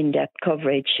greater in-depth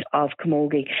coverage of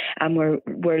camogie, and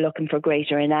we're looking for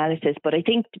greater analysis. But I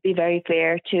think, to be very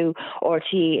fair to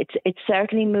RTE, it's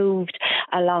certainly moved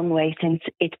a long way since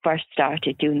it first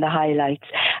started doing the highlights.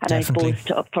 And definitely. I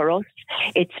suppose for us,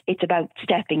 it's about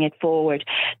stepping it forward.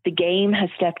 The game has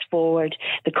stepped forward,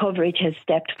 the coverage has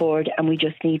stepped forward, and we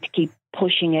just need to keep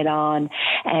pushing it on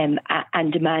and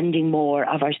demanding more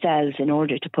of ourselves in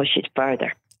order to push it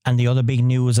further. And the other big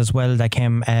news as well that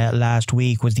came last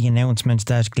week was the announcement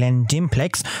that Glen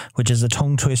Dimplex, which is a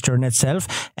tongue twister in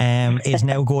itself, is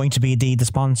now going to be the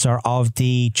sponsor of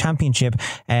the championship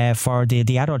for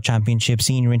the adult championship,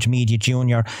 senior, intermediate,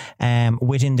 junior,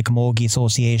 within the Camogie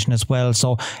Association as well.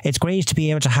 So it's great to be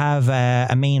able to have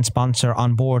a main sponsor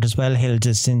on board as well,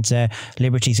 Hilda, since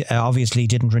Liberty obviously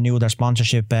didn't renew their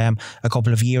sponsorship a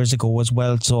couple of years ago as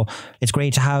well. So it's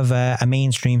great to have a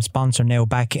mainstream sponsor now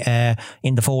back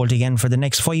in the fold again for the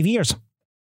next 5 years.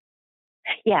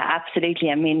 Yeah, absolutely.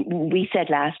 I mean, we said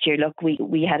last year, look,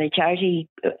 we had a charity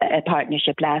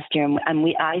partnership last year,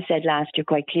 and I said last year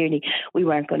quite clearly we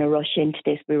weren't going to rush into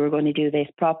this. We were going to do this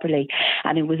properly,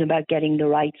 and it was about getting the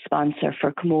right sponsor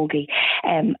for Camogie.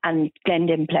 And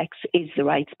Glendimplex is the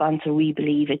right sponsor, we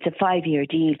believe. It's a 5-year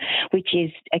deal, which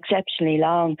is exceptionally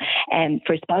long.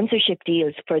 For sponsorship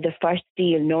deals, for the first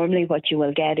deal, normally what you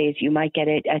will get is you might get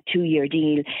a 2-year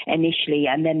deal initially,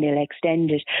 and then they'll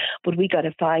extend it. But we got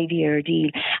a 5-year deal,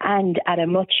 and at a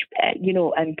much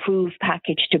improved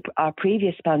package to our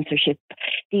previous sponsorship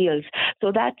deals.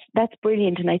 So that's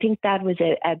brilliant, and I think that was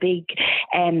a big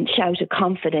shout of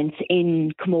confidence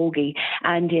in Camogie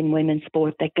and in women's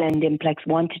sport that Glendimplex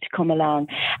wanted to come along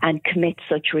and commit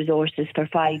such resources for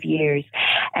 5 years.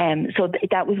 So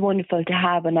that was wonderful to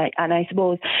have, and I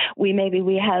suppose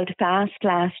we held fast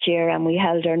last year, and we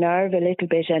held our nerve a little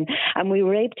bit, and we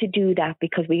were able to do that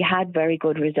because we had very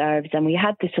good reserves and we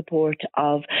had the support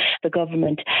of the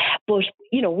government. But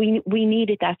we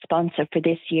needed that sponsor for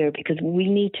this year because we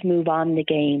need to move on the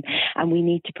game and we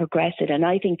need to progress it. And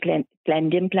I think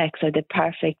Glendimplex are the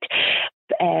perfect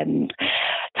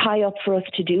tie up for us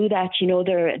to do that.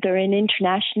 They're an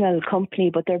international company,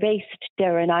 but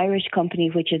they're an Irish company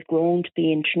which has grown to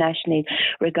be internationally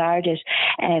regarded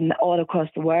all across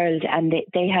the world, and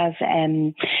they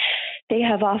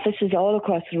have offices all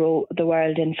across the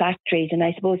world in factories, and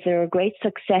I suppose they're a great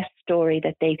success story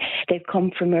that they've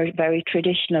come from a very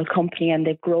traditional company and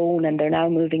they've grown and they're now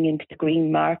moving into the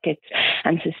green markets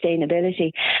and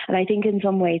sustainability. And I think in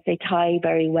some ways they tie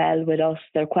very well with us.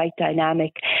 They're quite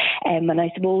dynamic, and I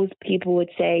suppose people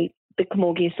would say the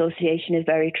Camogie Association is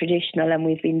very traditional, and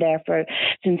we've been there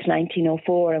since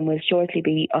 1904 and will shortly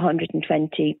be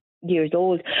 120 years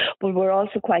old, but we're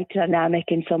also quite dynamic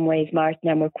in some ways, Martin,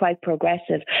 and we're quite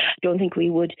progressive. I don't think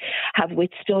we would have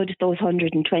withstood those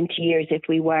 120 years if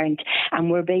we weren't.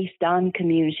 And we're based on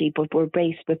community, but we're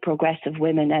based with progressive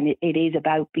women, and it is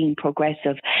about being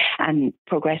progressive and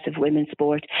progressive women's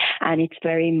sport. And it's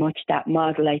very much that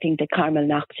model, I think, that Carmel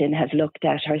Naughton has looked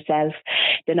at herself.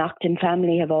 The Naughton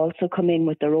family have also come in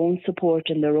with their own support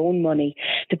and their own money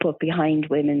to put behind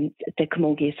women, the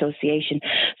Camogie Association.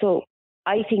 So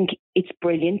I think it's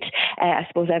brilliant. I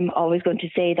suppose I'm always going to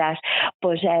say that,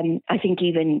 but I think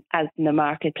even out in the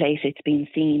marketplace, it's been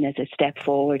seen as a step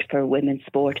forward for women's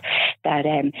sport, that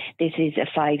this is a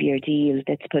 5-year deal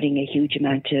that's putting a huge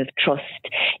amount of trust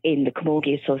in the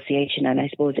Camogie Association, and I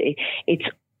suppose it's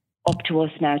up to us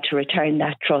now to return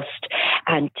that trust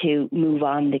and to move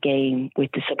on the game with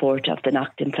the support of the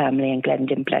Naughton family and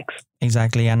Glendimplex.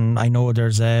 Exactly, and I know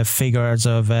there's figures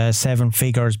of 7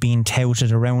 figures being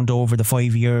touted around over the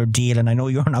 5-year deal, and I know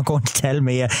you're not going to tell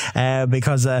me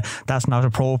because that's not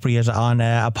appropriate on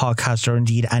a podcast or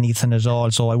indeed anything at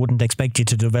all, so I wouldn't expect you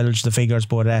to divulge the figures,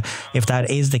 but if that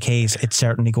is the case, it's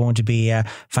certainly going to be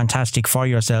fantastic for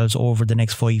yourselves over the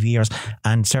next 5 years,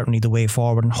 and certainly the way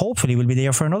forward, and hopefully we'll be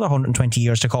there for another 120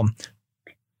 years to come.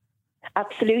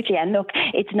 Absolutely. And look,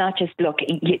 it's not just,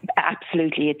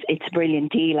 absolutely, it's a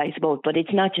brilliant deal, I suppose, but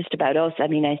it's not just about us. I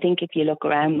mean, I think if you look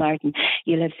around, Martin,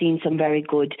 you'll have seen some very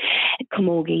good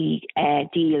Camogie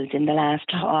deals in the last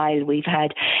while. We've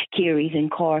had Keary's in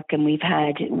Cork, and we've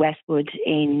had Westwood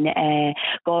in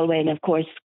Galway, and of course,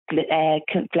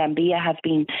 Glanbia have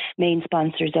been main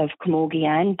sponsors of Camogie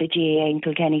and the GAA in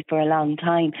Kilkenny for a long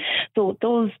time. So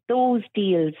those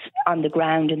deals on the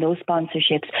ground and those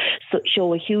sponsorships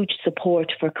show a huge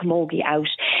support for Camogie out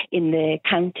in the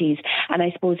counties. And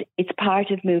I suppose it's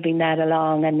part of moving that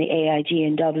along, and the AIG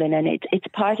in Dublin, and it's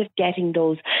part of getting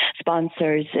those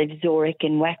sponsors of Zurich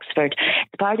and Wexford.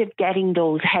 It's part of getting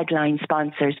those headline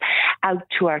sponsors out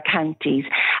to our counties.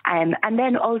 And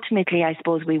then ultimately, I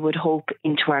suppose we would hope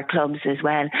into our clubs as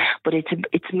well. But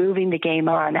it's moving the game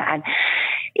on, and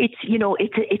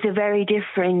it's a very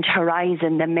different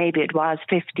horizon than maybe it was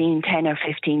 10 or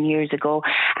 15 years ago,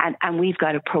 and we've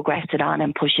got to progress it on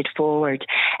and push it forward.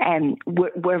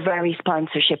 We're very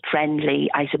sponsorship friendly,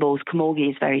 I suppose. Camogie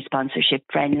is very sponsorship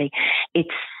friendly.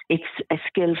 It's a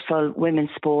skillful women's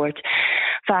sport,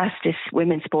 fastest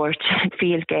women's sport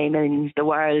field game in the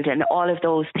world, and all of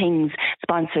those things.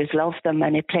 Sponsors love them,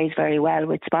 and it plays very well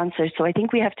with sponsors. So I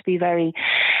think we have to be very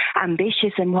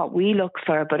ambitious in what we look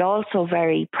for, but also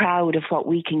very proud of what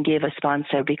we can give a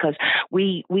sponsor, because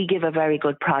we give a very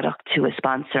good product to a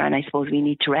sponsor, and I suppose we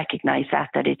need to recognise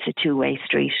that it's a two-way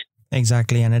street.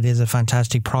 Exactly, and it is a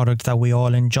fantastic product that we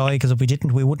all enjoy, because if we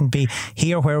didn't, we wouldn't be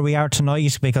here where we are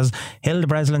tonight, because Hilda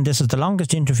Breslin, this is the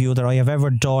longest interview that I have ever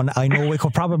done. I know we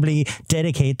could probably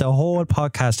dedicate the whole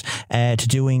podcast to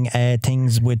doing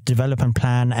things with development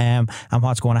plan and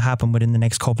what's going to happen within the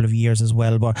next couple of years as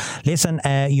well. But listen,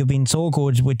 you've been so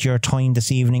good with your time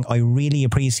this evening. I really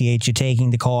appreciate you taking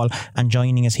the call and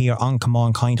joining us here on Come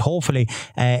On Kind. Hopefully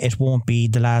it won't be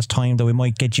the last time that we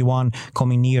might get you on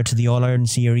coming near to the All-Ireland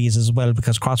series as well,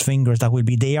 because cross fingers that will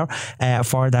be there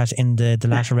for that in the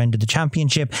latter end of the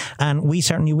championship. And we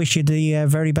certainly wish you the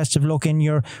very best of luck in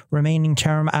your remaining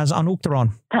term as an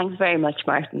Uachtaráin. Thanks very much,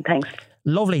 Martin. Thanks.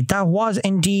 Lovely. That was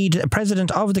indeed President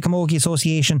of the Camogie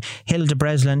Association, Hilda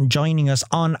Breslin, joining us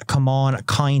on Come On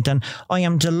Kind. And I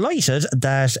am delighted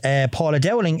that Paula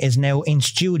Dowling is now in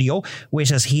studio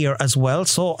with us here as well.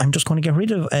 So I'm just going to get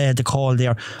rid of the call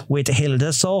there with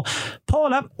Hilda. So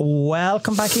Paula,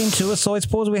 welcome back into us. So I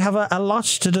suppose we have a lot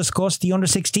to discuss. The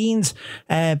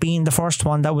under-16s being the first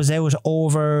one that was out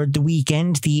over the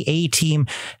weekend. The A team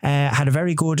had a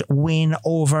very good win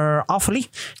over Offaly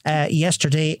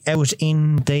yesterday out in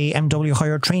the MW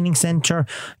Higher Training Centre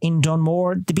in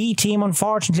Dunmore. The B team,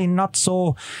 unfortunately, not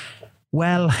so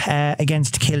well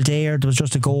against Kildare. There was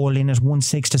just a goal in it,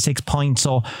 1-6 to 6 points.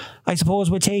 So I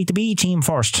suppose we'll take the B team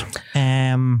first.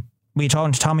 Were you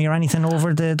talking to Tommy or anything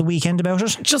over the weekend about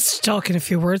it? Just talking a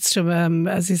few words to him,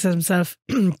 as he said himself.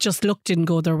 Just luck didn't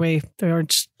go their way. They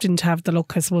didn't have the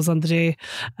luck, I suppose, on the day.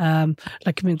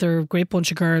 They're a great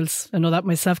bunch of girls. I know that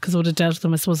myself, because I would have dealt with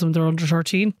them, I suppose, when they're under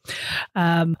 13.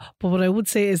 But what I would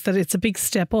say is that it's a big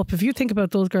step up. If you think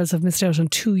about those girls have missed out on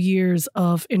 2 years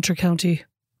of inter-county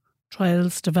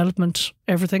trials, development,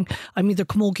 everything. I mean, their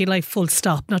camogie life full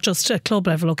stop, not just at club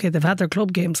level. Okay, they've had their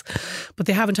club games, but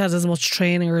they haven't had as much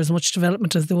training or as much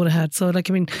development as they would have had. So,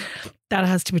 that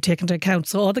has to be taken into account.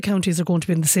 So all the counties are going to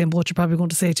be in the same boat, you're probably going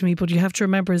to say to me, but you have to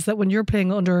remember is that when you're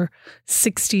playing under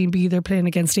 16B, they're playing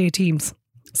against A teams.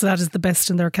 So that is the best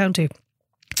in their county.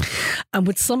 And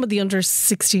with some of the under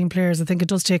 16 players, I think it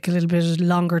does take a little bit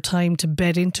longer time to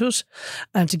bed into it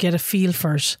and to get a feel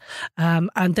for it.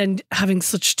 And then having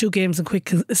such 2 games in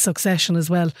quick succession as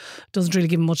well doesn't really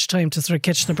give them much time to sort of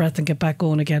catch their breath and get back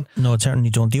going again. No, it certainly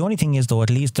don't. The only thing is, though, at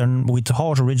least we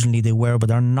thought originally they were, but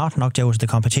they're not knocked out of the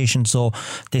competition. So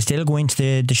they still go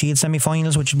into the Shield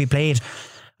semi-finals, which will be played,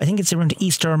 I think it's around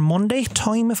Easter Monday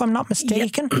time, if I'm not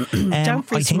mistaken. Down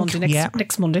for Easter Monday,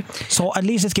 next Monday. So at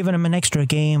least it's given them an extra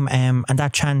game and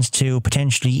that chance to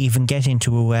potentially even get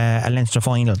into a Leinster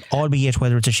final, albeit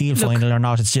whether it's a Shield final or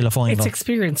not, it's still a final. It's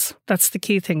experience. That's the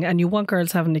key thing. And you want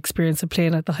girls having experience of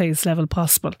playing at the highest level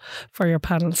possible for your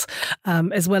panels.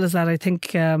 As well as that, I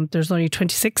think there's only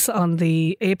 26 on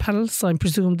the A panel, so I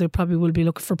presume they probably will be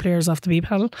looking for players off the B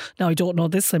panel. Now, I don't know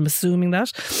this, I'm assuming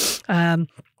that.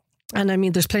 And I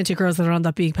mean, there's plenty of girls that are on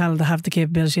that B panel that have the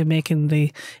capability of making the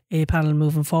A panel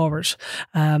moving forward.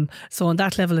 So on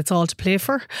that level, it's all to play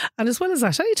for. And as well as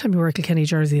that, anytime you wear a Kilkenny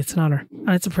jersey, it's an honour and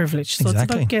it's a privilege. So It's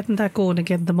about getting that going and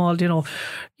getting them all,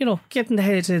 getting the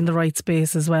head in the right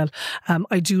space as well.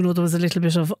 I do know there was a little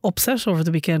bit of upset over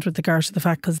the weekend with regard to the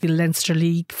fact because the Leinster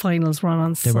League finals were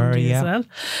on Sunday as well.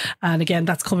 And again,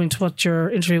 that's coming to what your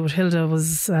interview with Hilda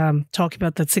was talking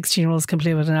about, that 16-year-olds can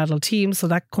play with an adult team. So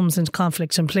that comes into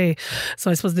conflict and play. So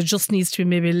I suppose there just needs to be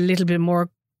maybe a little bit more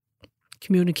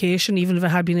communication, even if it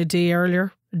had been a day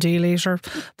earlier, a day later,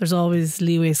 there's always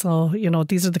leeway. So,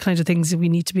 these are the kinds of things that we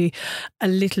need to be a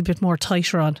little bit more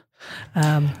tighter on.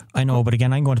 I know, but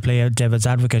again, I'm going to play a devil's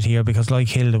advocate here, because like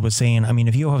Hilda was saying, I mean,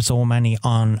 if you have so many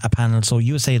on a panel, so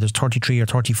you say there's 33 or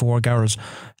 34 girls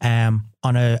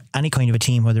on any kind of a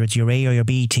team, whether it's your A or your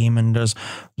B team, and there's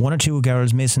 1 or 2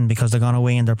 girls missing because they're gone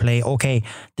away in their play, okay,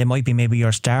 they might be maybe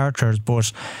your starters,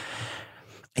 but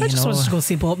I just wanted to go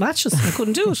see both matches. I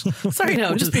couldn't do it. Sorry, no,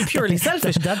 I'm just being purely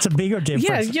selfish. That's a bigger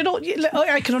difference. Yeah,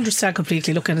 I can understand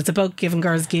completely. Look, and it's about giving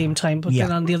girls game time, but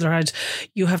then on the other hand,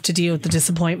 you have to deal with the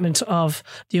disappointment of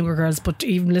the younger girls. But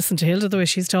even listen to Hilda, the way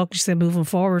she's talking, she's saying moving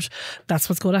forward, that's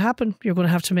what's going to happen. You're going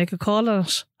to have to make a call on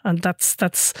it, and that's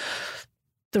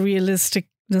the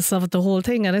realisticness of it, the whole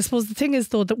thing. And I suppose the thing is,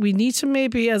 though, that we need to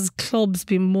maybe as clubs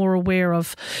be more aware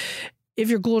of, if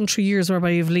you're going through years whereby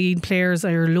you've lead players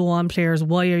or you're low on players,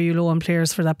 why are you low on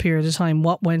players for that period of time?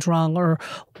 What went wrong or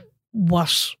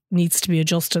what needs to be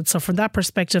adjusted? So from that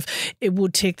perspective, it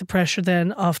would take the pressure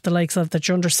then off the likes of that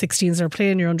your under 16s are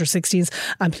playing your under 16s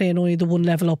and playing only the one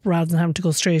level up rather than having to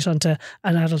go straight onto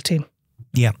an adult team.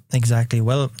 Yeah, exactly.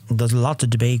 Well, there's a lot of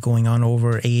debate going on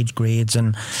over age grades,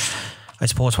 and I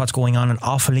suppose what's going on in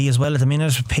Offaly as well at the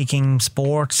minute, picking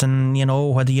sports, and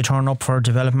whether you turn up for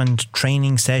development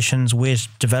training sessions with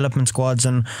development squads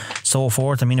and so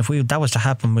forth. I mean, if that was to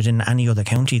happen within any other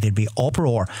county, there'd be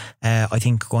uproar, I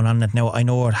think, going on it now. I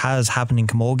know it has happened in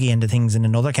Camogie and the things in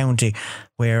another county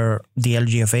where the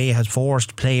LGFA has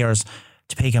forced players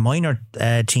to pick a minor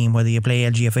team, whether you play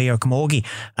LGFA or Camogie.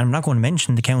 And I'm not going to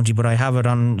mention the county, but I have it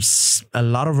on a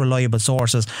lot of reliable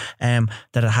sources that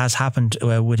it has happened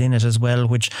within it as well,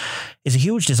 which is a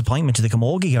huge disappointment to the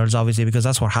Camogie girls, obviously, because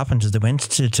that's what happened is they went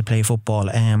to play football.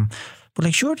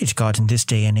 But surely to God, in this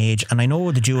day and age, and I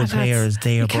know the dual player is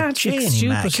there, you can't fix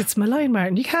stupid. It's malign,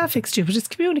 Martin. You can't fix stupid. It's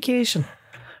communication.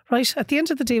 Right, at the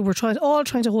end of the day, we're all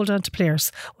trying to hold on to players,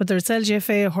 whether it's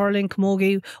LGFA, hurling,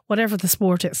 Camogie, whatever the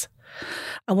sport is.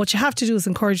 And what you have to do is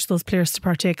encourage those players to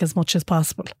partake as much as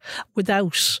possible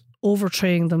without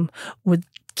overtraining them, with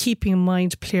keeping in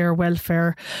mind player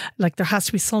welfare. Like, there has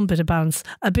to be some bit of balance.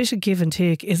 A bit of give and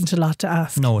take isn't a lot to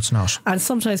ask. No, it's not. And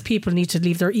sometimes people need to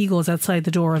leave their egos outside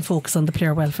the door and focus on the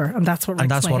player welfare, and that's what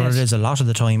it is a lot of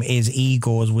the time, is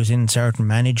egos within certain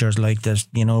managers like this,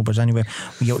 But anyway,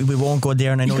 we won't go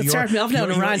there. And I know you could start me off now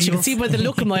on a rant. You can see by the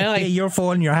look in my eye. You're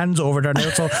folding your hands over there now,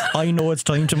 so I know it's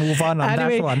time to move on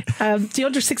anyway, that one. The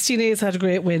under 16As had a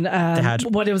great win. They had.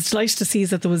 What I was delighted to see is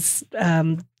that there was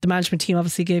the management team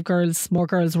obviously gave more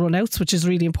girls run outs, which is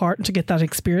really important to get that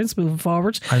experience moving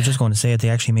forward. I was just going to say that they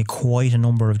actually made quite a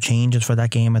number of changes for that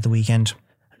game at the weekend.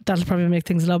 That'll probably make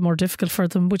things a lot more difficult for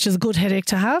them, which is a good headache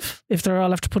to have if they're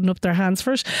all after putting up their hands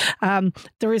for it.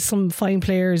 There is some fine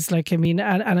players, and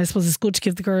I suppose it's good to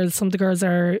give the girls, some of the girls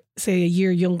are, say, a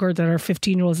year younger, that are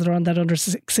 15-year-olds that are on that under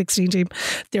 16 team.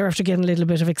 They're after getting a little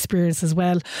bit of experience as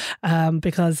well,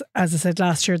 because, as I said,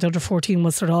 last year the under 14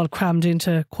 was sort of all crammed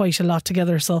into quite a lot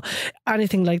together. So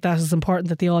anything like that is important,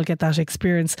 that they all get that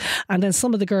experience. And then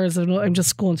some of the girls, I'm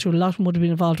just going through, a lot of them would have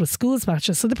been involved with schools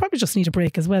matches, so they probably just need a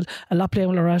break as well. A lot playing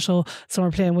with Loretto, some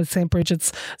are playing with St.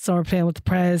 Bridget's, some are playing with the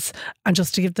Prez, and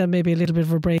just to give them maybe a little bit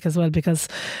of a break as well, because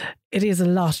it is a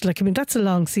lot. That's a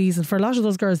long season for a lot of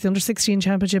those girls. The under 16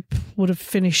 championship would have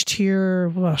finished here,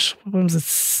 when was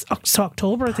it?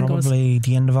 October, I think it was. Probably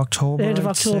the end of October. The end of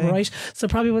October, right. So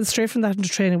probably went straight from that into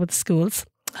training with the schools.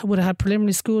 Would have had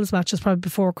preliminary schools matches probably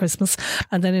before Christmas,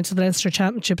 and then into the Leinster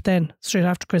Championship then straight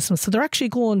after Christmas. So they're actually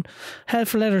going hell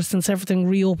for leather since everything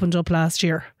reopened up last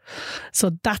year.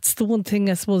 So that's the one thing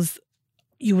I suppose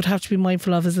you would have to be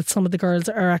mindful of, is that some of the girls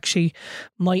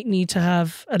might need to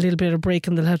have a little bit of break,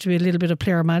 and there'll have to be a little bit of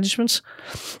player management.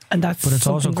 And that's But it's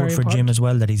also good for Jim as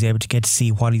well, that he's able to get to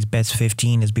see what his best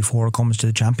 15 is before it comes to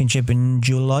the championship in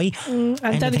July. And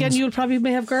then again, you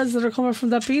may have girls that are coming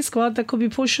from that B squad that could be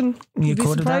pushing. You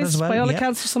could have that as well. By all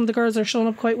accounts, some of the girls are showing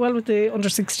up quite well with the under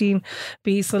 16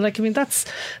 B. So that's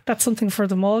something for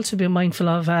them all to be mindful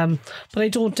of. But I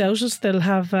don't doubt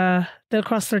it. They'll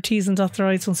cross their T's and dot their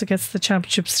I's once it gets to the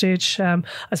championship stage. I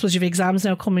suppose you have exams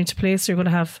now coming into place, so you're going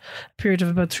to have a period of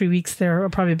about 3 weeks there, or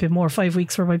probably a bit more, 5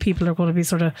 weeks, whereby people are going to be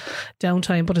sort of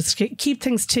downtime. But it's to keep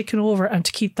things ticking over and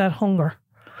to keep that hunger.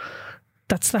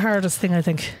 That's the hardest thing, I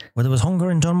think. Well, there was hunger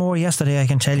in Dunmore yesterday, I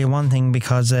can tell you one thing,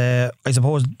 because I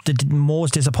suppose the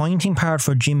most disappointing part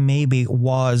for Jim maybe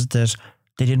was that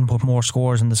they didn't put more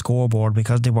scores on the scoreboard,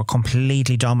 because they were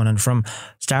completely dominant from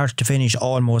start to finish,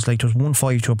 almost. Like, there was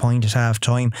 1-5 to a point at half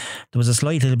time. There was a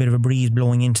slight little bit of a breeze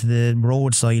blowing into the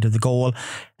road side of the goal.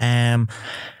 Julie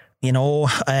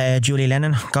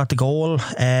Lennon got the goal.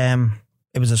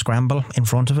 It was a scramble in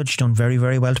front of it. She done very,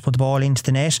 very well to put the ball into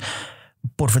the net.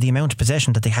 But for the amount of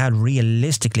possession that they had,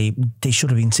 realistically, they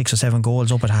should have been 6 or 7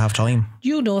 goals up at half time.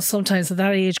 Sometimes at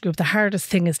that age group, the hardest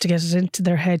thing is to get it into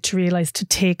their head to realise to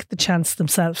take the chance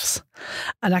themselves.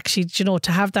 And actually,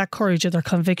 to have that courage of their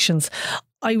convictions.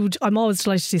 I'm always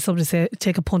delighted to see somebody say,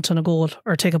 take a punt on a goal,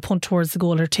 or take a punt towards the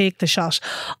goal, or take the shot.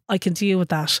 I can deal with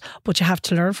that, but you have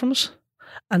to learn from it.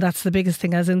 And that's the biggest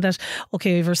thing, as in that,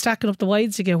 okay, if you're stacking up the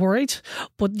wides, you get worried,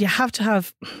 but you have to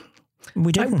have...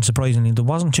 We didn't, surprisingly. There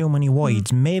wasn't too many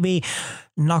wides. Maybe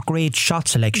not great shot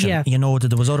selection. Yeah. That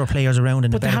there was other players around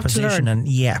in a better position. And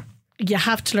you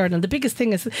have to learn. And the biggest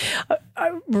thing is,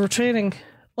 we were training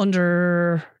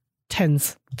under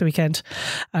 10s the weekend,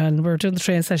 and we were doing the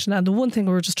training session. And the one thing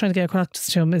we were just trying to get across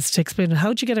to him is to explain,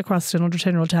 how do you get across to an under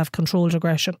 10-year-old to have controlled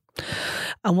aggression?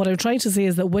 And what I'm trying to say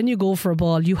is that when you go for a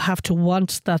ball, you have to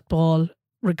want that ball,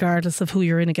 regardless of who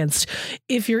you're in against.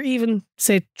 If you're even,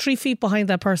 say, 3 feet behind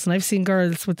that person, I've seen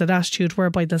girls with an attitude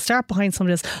whereby they'll start behind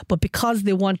somebody else, but because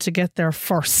they want to get there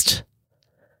first,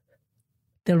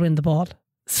 they'll win the ball.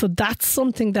 So that's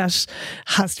something that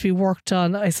has to be worked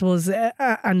on, I suppose,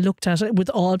 and looked at with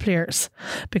all players,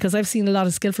 because I've seen a lot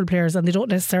of skillful players and they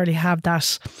don't necessarily have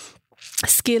that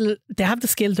skill, they have the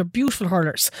skill, they're beautiful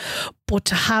hurlers, but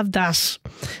to have that,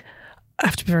 I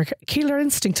have to be very killer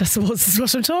instinct, I suppose, is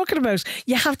what I'm talking about.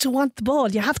 You have to want the ball.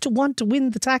 You have to want to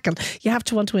win the tackle. You have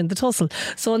to want to win the tussle.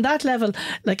 So on that level,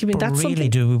 like, I mean, that's really, something.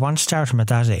 do we want to start them at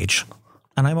that age?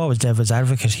 And I'm always devil's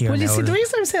advocate here. Well, you now. see, the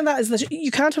reason I'm saying that is that you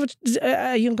can't have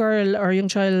a young girl or a young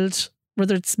child,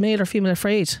 whether it's male or female,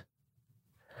 afraid.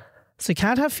 So you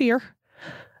can't have fear.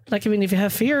 Like, I mean, if you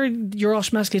have fear, you're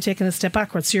automatically taking a step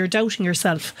backwards. So you're doubting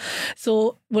yourself.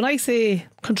 So when I say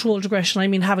controlled aggression, I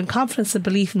mean having confidence and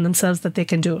belief in themselves that they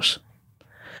can do it.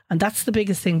 And that's the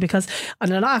biggest thing, because,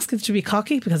 and I'm not asking to be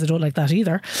cocky, because I don't like that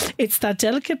either. It's that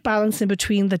delicate balance in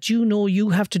between that, you know,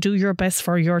 you have to do your best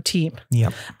for your team.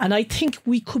 Yeah. And I think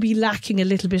we could be lacking a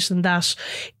little bit in that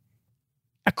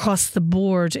across the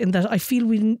board, in that I feel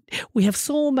we have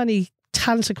so many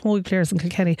talented camogie players in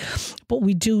Kilkenny, but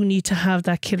we do need to have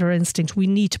that killer instinct. We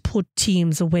need to put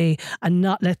teams away and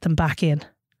not let them back in.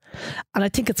 And I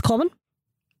think it's coming.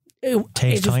 It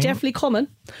is definitely coming,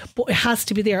 but it has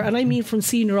to be there. And I mean from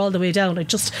senior all the way down.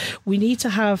 We need to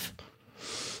have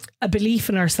a belief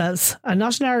in ourselves, and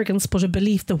not an arrogance, but a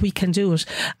belief that we can do it.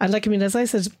 And like, I mean, as I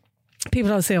said, people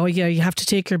always say, oh yeah, you have to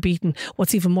take your beating.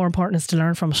 What's even more important is to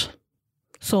learn from it.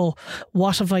 So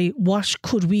what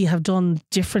could we have done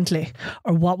differently,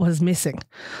 or what was missing?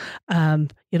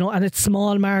 And it's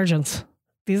small margins.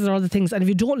 These are all the things. And if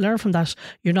you don't learn from that,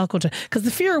 you're not going to, because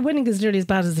the fear of winning is nearly as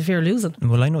bad as the fear of losing.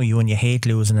 Well, I know you, and you hate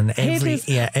losing, and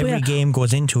every game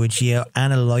goes into it. You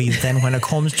analyse then when it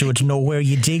comes to it to know where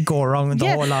you did go wrong and the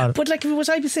whole lot. But like, what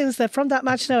I'd be saying is that from that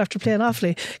match now, after playing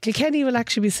Offaly, Kilkenny will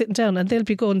actually be sitting down and they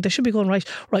should be going,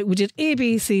 right, we did A,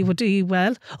 B, C, we did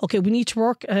well. Okay, we need to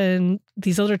work on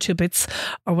these other 2 bits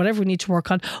or whatever we need to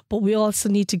work on, but we also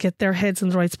need to get their heads in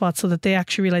the right spot so that they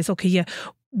actually realise, okay, yeah,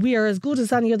 we are as good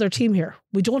as any other team here.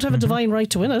 We don't have a divine right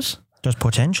to win it. There's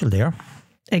potential there.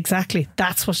 Exactly.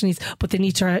 That's what it needs. But they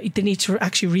need to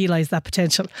actually realise that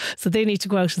potential. So they need to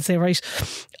go out and say, right,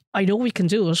 I know we can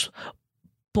do it,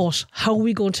 but how are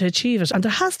we going to achieve it? And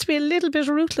there has to be a little bit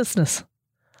of ruthlessness.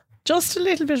 Just a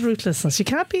little bit of ruthlessness. You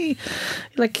can't be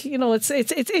like,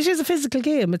 it is a physical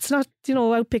game. It's not,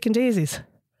 out picking daisies.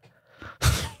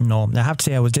 No, I have to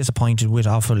say I was disappointed with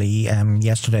Offaly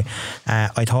yesterday.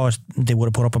 I thought they would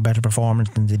have put up a better performance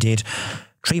than they did.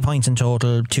 3 points in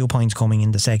total, 2 points coming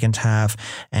in the second half.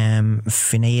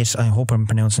 Finate, I hope I'm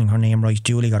pronouncing her name right,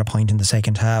 Julie got a point in the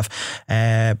second half.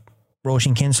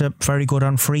 Roisin Kinsella, very good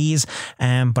on frees.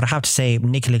 But I have to say,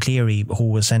 Nicola Cleary, who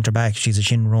was centre back, she's a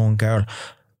Shinrone girl.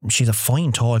 She's a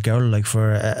fine tall girl, like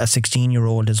for a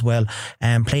 16-year-old as well.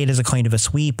 Played as a kind of a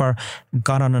sweeper,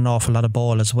 got on an awful lot of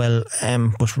ball as well.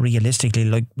 But realistically,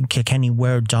 like, Kilkenny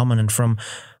were dominant from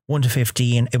 1 to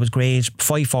 15. It was great.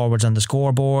 5 forwards on the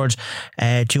scoreboard.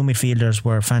 2 midfielders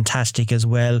were fantastic as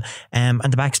well. And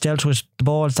the backs dealt with the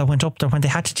balls that went up there when they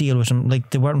had to deal with them.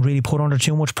 Like, they weren't really put under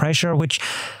too much pressure, which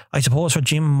I suppose for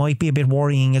Jim might be a bit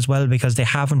worrying as well, because they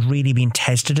haven't really been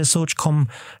tested as such come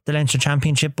the Leinster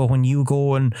Championship. But when you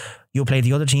go and you play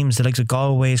the other teams, the likes of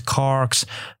Galway's, Cork's,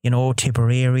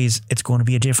 Tipperary's, it's going to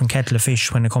be a different kettle of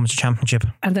fish when it comes to Championship.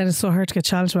 And then it's so hard to get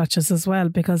challenge matches as well,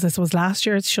 because this was last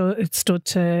year, it stood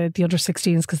to the under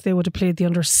 16s, because they would have played the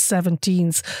under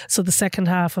 17s. So the second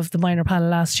half of the minor panel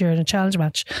last year in a challenge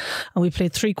match, and we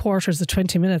played 3/4 of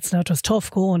 20 minutes. Now, it was tough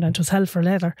going and it was hell for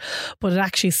leather, but it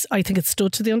actually, I think it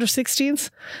stood to the under 16s.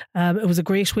 It was a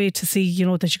great way to see,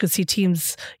 that you could see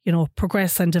teams,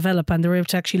 progress and develop, and they were able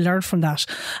to actually learn from that.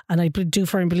 And I do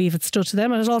firmly believe it stood to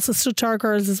them, and it also stood to our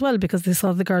girls as well, because they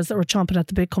saw the girls that were chomping at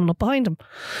the bit coming up behind them.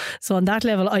 So on that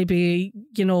level, I'd be,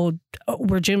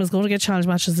 where Jim is going to get challenge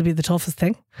matches to be the toughest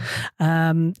thing.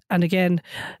 And again,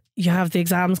 you have the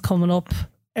exams coming up.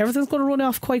 Everything's going to run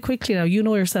off quite quickly now. You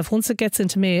know yourself, once it gets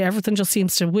into May, everything just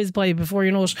seems to whiz by before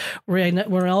you know it. We're in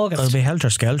August. It'll be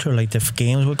helter-skelter. Like, the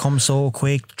games will come so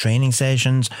quick, training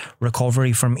sessions,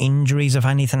 recovery from injuries if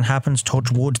anything happens.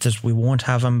 Touch wood that we won't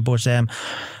have them, but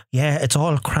it's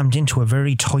all crammed into a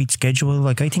very tight schedule.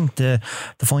 Like, I think the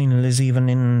final is even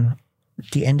in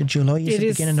the end of July. It is the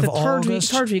beginning of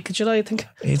August. Third week of July, I think.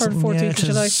 Third, fourth week of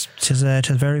July. It is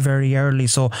very, very early,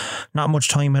 so not much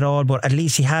time at all. But at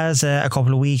least he has a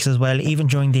couple of weeks as well. Even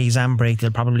during the exam break,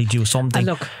 they'll probably do something. And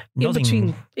look,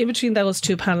 in between those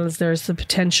 2 panels, there's the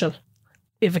potential,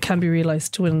 if it can be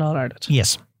realised, to win an All-Ireland.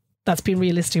 Yes. That's being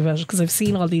realistic about it, because I've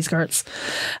seen all these girls.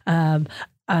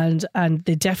 And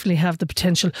they definitely have the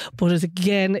potential, but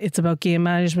it's about game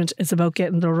management. It's about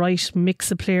getting the right mix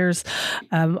of players.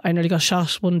 I nearly got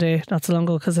shot one day not so long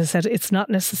ago, because I said it's not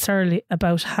necessarily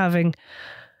about having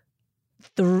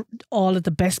all of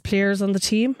the best players on the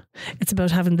team. It's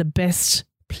about having the best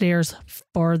players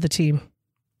for the team.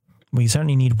 we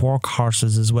certainly need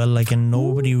workhorses as well, like, and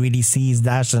nobody really sees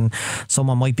that. And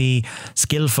someone might be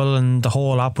skillful and the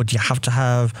whole lot, but you have to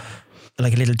have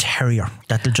like a little terrier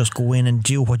that'll just go in and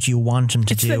do what you want him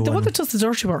to do. The one that does the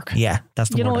dirty work. Yeah,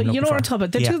 that's the word. You know what I'm talking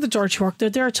about. They do the dirty work.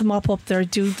 They're there to mop up. They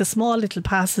do the small little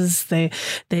passes. They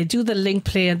do the link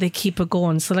play and they keep it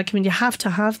going. So, like, I mean, you have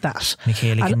to have that.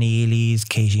 Michaela Keneally's,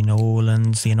 Katie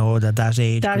Nolan's, you know, that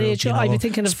age. That group, age, you know, I'd be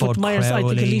thinking of Foot Myers. I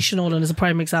think Alicia Nolan is a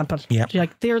prime example. Yeah.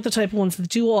 Like, they're the type of ones that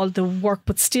do all the work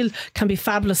but still can be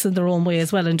fabulous in their own way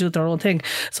as well and do their own thing.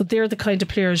 So they're the kind of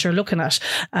players you're looking at.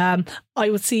 I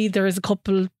would see there is a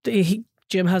couple.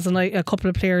 Jim has a couple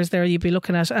of players there you'd be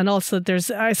looking at, and also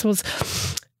there's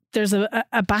there's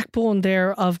a backbone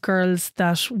there of girls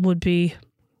that would be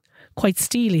quite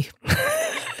steely.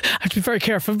 I have to be very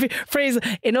careful. Phrase,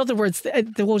 in other words,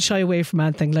 they won't shy away from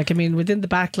anything. Like, I mean, within the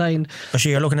back line. But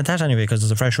you're looking at that anyway, because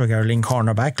there's a fresh girl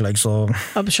corner back, like, so.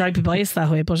 I'm sure I'd be biased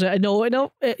that way, but I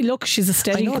know. Look, she's a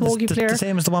steady camogie player. The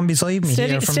same as the one beside me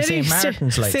here from St.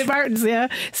 Martin's. Like. St. Martin's, yeah.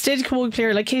 Steady camogie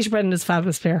player. Like, Katie Brennan is a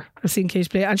fabulous player. I've seen Katie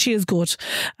play, and she is good.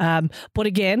 But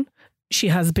again, she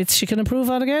has bits she can improve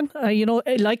on again.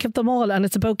 Like them all, and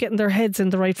it's about getting their heads in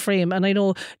the right frame. And I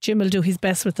know Jim will do his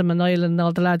best with them and Niall and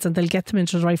all the lads, and they'll get them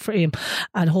into the right frame.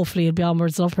 And hopefully it'll be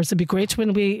onwards and upwards. It'd be great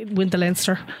when we win the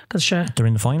Leinster, because they're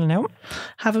in the final now.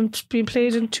 Haven't been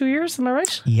played in 2 years, am I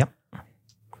right? Yep.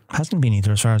 Hasn't been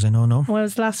either, as far as I know. No. When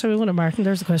was the last time we won it, Martin?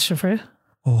 There's a question for you.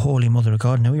 Oh, holy mother of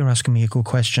God! Now you're asking me a good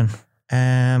question.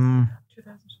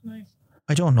 2009.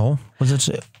 I don't know. Was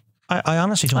it? I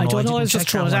honestly don't know. I don't know. I was just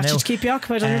trying to actually keep you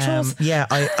occupied on your toes. Yeah,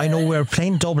 I know we're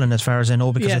playing Dublin as far as I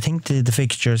know, because I think the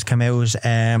fixtures come out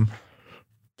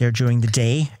there during the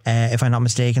day, if I'm not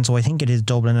mistaken. So I think it is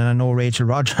Dublin, and I know Rachel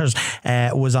Rogers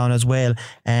was on as well,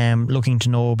 looking to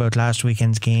know about last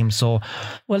weekend's game. So,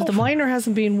 well, the minor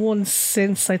hasn't been won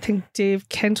since I think Dave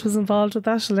Kent was involved with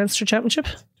that, the Leinster Championship.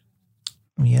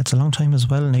 Yeah, it's a long time as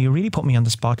well. Now you really put me on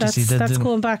the spot. That's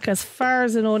going back as far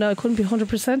as I know now. It couldn't be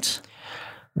 100%.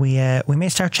 We may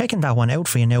start checking that one out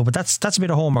for you now, but that's a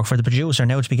bit of homework for the producer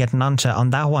now to be getting on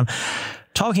that one.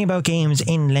 Talking about games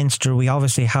in Leinster, we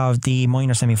obviously have the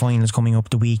minor semi-finals coming up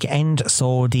the weekend.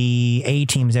 So the A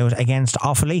team's out against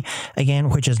Offaly again,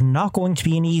 which is not going to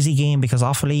be an easy game, because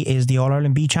Offaly is the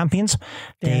All-Ireland B champions.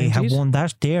 They have won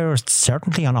that. They're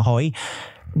certainly on a high.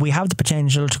 We have the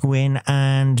potential to go in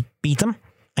and beat them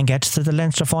and get to the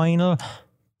Leinster final,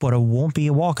 but it won't be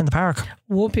a walk in the park.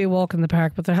 Won't be a walk in the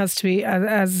park, but there has to be,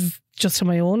 as just in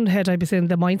my own head, I'd be saying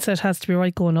the mindset has to be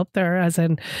right going up there, as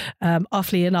in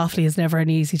Offaly is never an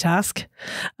easy task.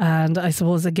 And I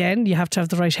suppose, again, you have to have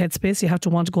the right headspace. You have to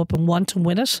want to go up and want to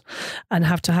win it, and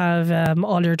have to have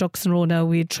all your ducks in a row. Now,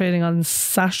 we had training on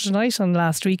Saturday night and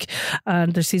last week,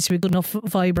 and there seems to be good enough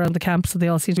vibe around the camp, so they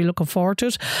all seem to be looking forward to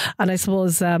it. And I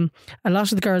suppose a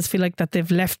lot of the girls feel like that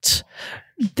they've left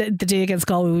the day against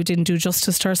Galway, we didn't do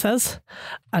justice to ourselves,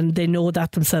 and they know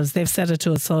that themselves. They've said it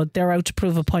to us, so they're out to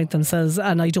prove a point themselves,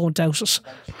 and I don't doubt it.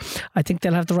 I think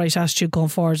they'll have the right attitude going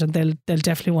forward, and they'll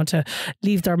definitely want to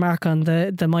leave their mark on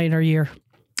the minor year.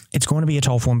 It's going to be a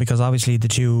tough one, because obviously the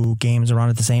two games are on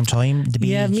at the same time.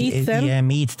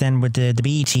 Meath then with the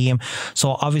B team.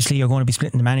 So obviously you're going to be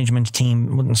splitting the management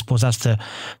team. Wouldn't suppose that's the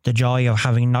joy of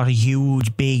having not a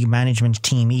huge big management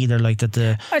team either. Like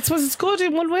that. I suppose it's good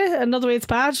in one way, another way it's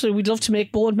bad. We'd love to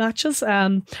make both matches,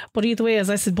 but either way, as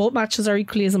I said, both matches are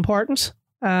equally as important.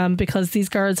 Because these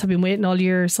girls have been waiting all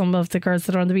year, some of the girls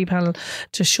that are on the B panel,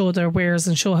 to show their wares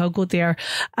and show how good they are,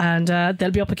 and they'll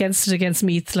be up against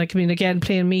Meath. Like, I mean, again,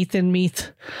 playing Meath in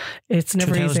Meath, it's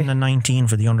never 2019 easy.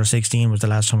 for the under 16 was the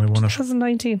last time we won it.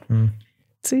 2019.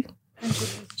 See,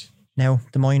 now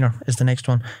the minor is the next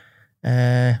one.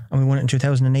 And we won it in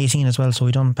 2018 as well, so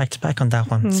we done back to back on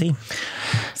that one. See,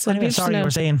 so anyway, sorry, you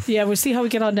were saying. Yeah, we'll see how we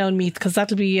get on now in Meath, because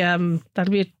that'll be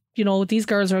these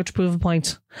girls are out to prove a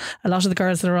point. A lot of the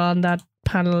girls that are on that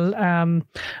panel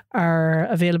are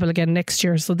available again next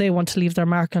year, so they want to leave their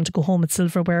mark and to go home at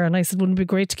silverware. And I said, wouldn't it be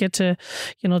great to get to,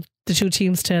 the two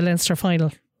teams to a Leinster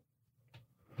final?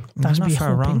 That'd be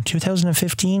far wrong.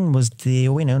 2015 was the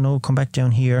come back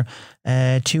down here.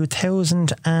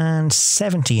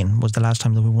 2017 was the last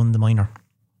time that we won the minor.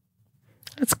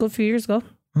 That's a good few years ago.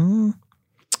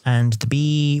 And the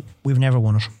B, we've never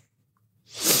won it.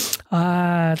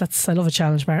 I love a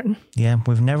challenge, Martin. Yeah,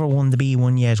 we've never won the B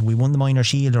one yet. We won the Minor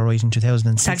Shield alright in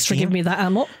 2016. Thanks for giving me that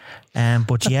ammo.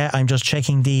 But yeah, I'm just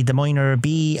checking the Minor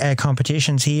B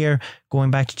competitions here. Going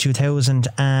back to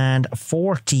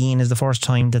 2014 is the first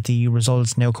time that the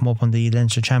results now come up on the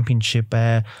Leinster Championship.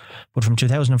 But from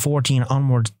 2014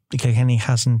 onward, Kilkenny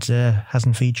hasn't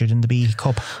featured in the B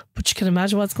Cup. But you can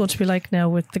imagine what it's going to be like now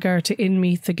with regard to in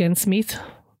Meath against Meath.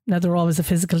 Now they're always a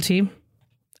physical team.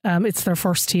 It's their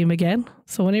first team again.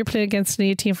 So when you're playing against an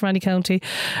A team from any county,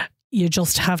 you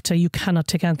cannot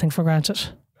take anything for granted.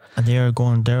 And they're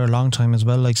going there a long time as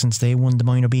well, like since they won the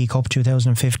Minor B Cup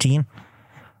 2015.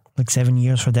 Like 7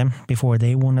 years for them before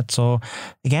they won it. So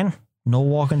again, no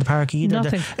walk in the park either.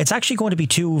 Nothing. It's actually going to be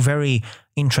two very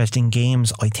interesting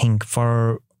games, I think,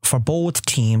 for both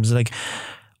teams. Like,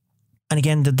 and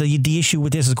again, the issue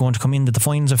with this is going to come in that the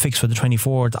finals are fixed for the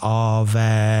 24th of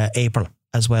April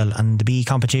as well, and the B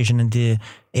competition and the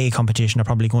A competition are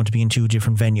probably going to be in two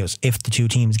different venues if the two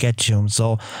teams get to them.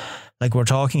 So like we're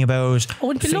talking about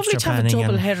it'd be lovely to have a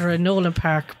double header in Nolan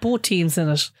Park, both teams in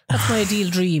it. That's my ideal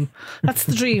dream. That's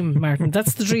the dream, Martin.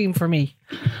 That's the dream for me.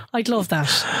 I'd love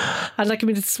that. And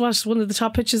it's one of the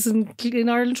top pitches in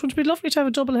Ireland. It would be lovely to have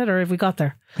a double header if we got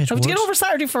there. I have to get over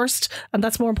Saturday first, and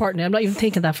that's more important. I'm not even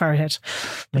thinking that far ahead.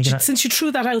 Since you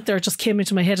threw that out there, it just came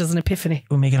into my head as an epiphany.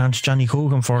 We'll make it on to Johnny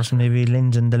Coogan first, and maybe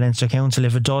Linden, the Leinster Council.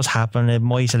 If it does happen, it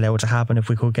might allow it to happen if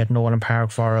we could get Nolan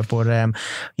Park for it. But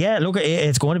yeah, look,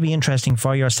 it's going to be interesting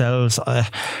for yourselves. I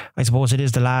suppose it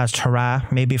is the last hurrah,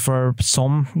 maybe for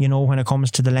some, when it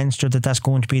comes to the Leinster, that's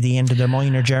going to be the end of their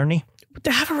minor journey. But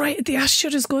they have a right. The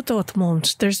attitude is good though at the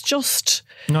moment. There's just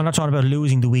no, I'm not talking about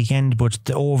losing the weekend, but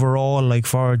the overall, like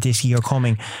for this year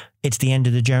coming, it's the end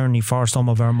of the journey for some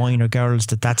of our minor girls.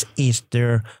 That's it.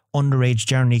 Their underage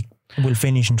journey will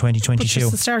finish in 2022. But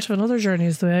it's the start of another journey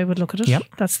is the way I would look at it. Yep.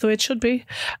 That's the way it should be.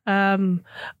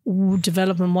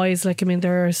 Development wise,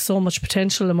 there is so much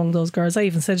potential among those girls. I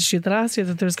even said to you the last year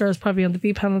that there's girls probably on the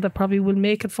B panel that probably will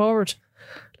make it forward.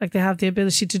 Like they have the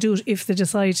ability to do it if they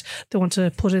decide they want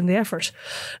to put in the effort.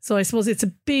 So I suppose it's a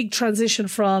big transition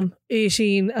from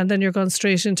 18 and then you're going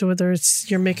straight into whether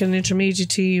you're making an intermediate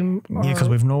team. Because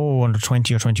we've no under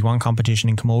 20 or 21 competition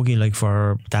in Camogie like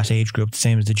for that age group, the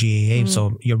same as the GAA.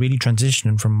 So you're really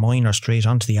transitioning from minor straight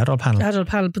onto the adult panel.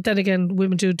 But then again,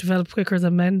 women do develop quicker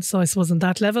than men. So I suppose on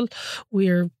that level,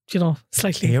 we're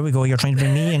slightly. Here we go. You're trying to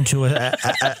bring me into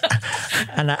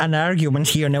an argument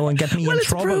here now and get me in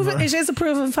trouble. It is a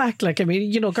proven fact.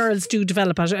 Girls do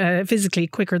develop physically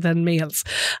quicker than males,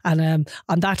 and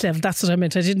on that level, that's what I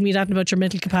meant. I didn't mean that about your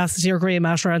mental capacity or grey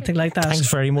matter or anything like that.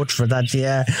 Thanks very much for that.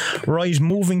 Yeah, right.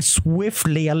 Moving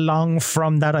swiftly along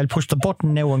from that, I'll push the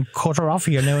button now and cut her off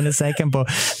here now in a second. But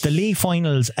the league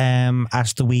finals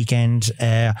at the weekend,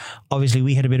 obviously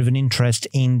we had a bit of an interest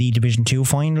in the Division 2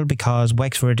 final because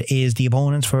Wexford is the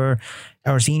opponents for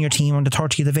our senior team on the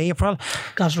 30th of April.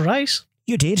 Got it right.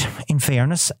 You did, in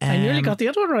fairness. I nearly got the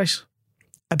other one right.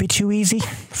 A bit too easy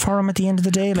for him at the end of the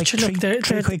day.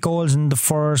 Three quick goals in the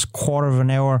first quarter of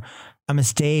an hour. A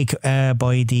mistake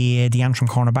by the Antrim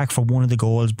cornerback for one of the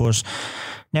goals. But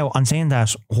now, on saying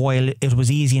that, while it was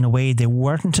easy in a way, they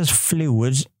weren't as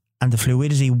fluid, and the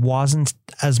fluidity wasn't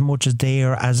as much as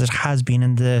there as it has been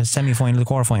in the semi-final, the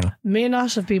quarter-final. May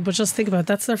not have been, but just think about it.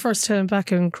 That's their first time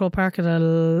back in Croke Park,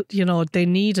 and they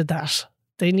needed that.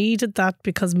 They needed that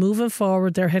because moving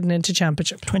forward, they're heading into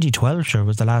championship. 2012, sure,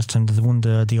 was the last time that they won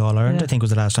the All-Ireland. Yeah. I think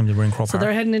was the last time they were in Croke Park. So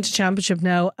they're heading into championship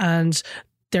now, and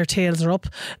their tails are up.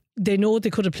 They know they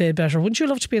could have played better. Wouldn't you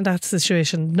love to be in that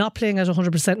situation? Not playing at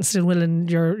 100% and still winning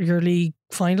your league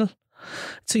final?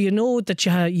 So you know that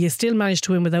you still managed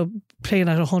to win without playing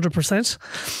at 100%.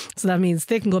 So that means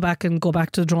they can go back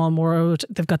to the drawing board.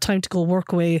 They've got time to go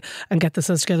work away and get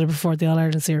themselves together before the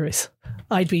All-Ireland series.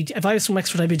 If I was from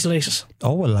Wexford, I'd be delighted.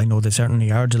 Oh, well, I know they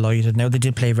certainly are delighted. Now, they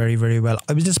did play very, very well.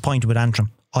 I was disappointed with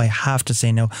Antrim. I have to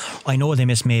say now, I know they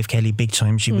missed Maeve Kelly big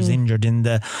time. She was injured in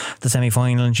the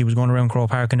semi-final and she was going around Croke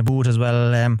Park in a boot as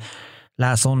well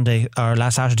last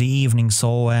Saturday evening.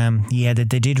 So they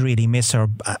did really miss her,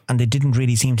 and they didn't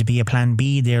really seem to be a plan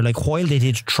B there. Like, while they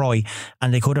did try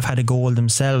and they could have had a goal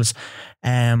themselves,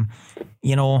 I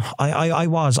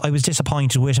was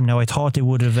disappointed with him. Now, I thought they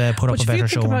would have put up a better show. But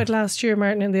if you think about last year,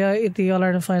 Martin, in the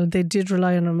All-Ireland final, they did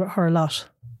rely on her a lot.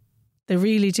 They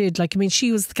really did.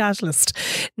 She was the catalyst.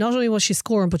 Not only was she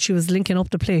scoring, but she was linking up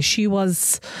the play. She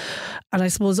was, and I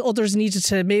suppose others needed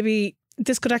to maybe.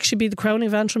 This could actually be the crowning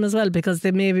of Antrim as well, because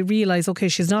they maybe realise, okay,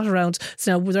 she's not around,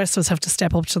 so now the rest of us have to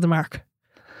step up to the mark.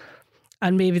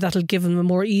 and maybe that'll give them a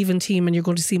more even team, and you're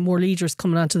going to see more leaders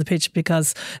coming onto the pitch,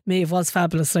 because Maeve was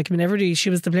fabulous. Like, I mean, everybody, she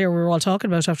was the player we were all talking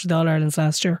about after the All-Irelands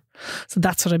last year. So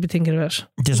that's what I'd be thinking about.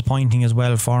 Disappointing as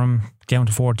well for him, down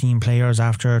to 14 players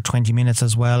after 20 minutes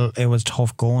as well. It was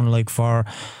tough going, like, for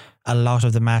a lot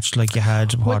of the match. Like, you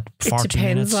had 40 minutes. It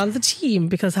depends on the team,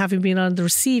 because having been on the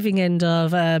receiving end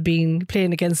of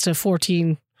playing against a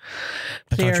 14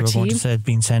 player I thought you were team, going to say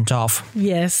being sent off.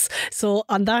 yes, so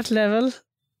on that level,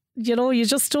 you know, you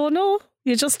just don't know.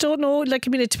 Like, I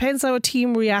mean, it depends how a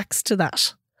team reacts to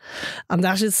that. And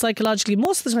that is psychologically,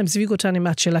 most of the times if you go to any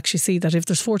match, you'll actually see that if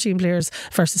there's 14 players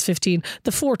versus 15,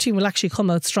 the 14 will actually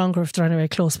come out stronger if they're anywhere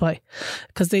close by,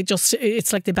 because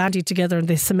it's like they bandy together and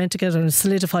they cement together and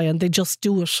solidify, and they just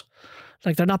do it.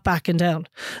 Like, they're not backing down.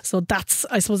 So that's,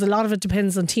 I suppose, a lot of it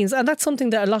depends on teams, and that's something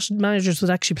that a lot of managers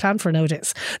would actually plan for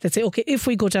nowadays. They'd say, okay, if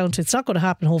we go down to, it's not going to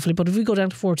happen hopefully, but if we go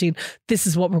down to 14, this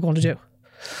is what we're going to do.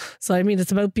 So, I mean,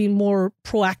 it's about being more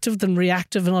proactive than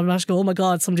reactive, and not go, oh my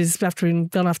God, somebody's after being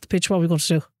gone off the pitch, what are we going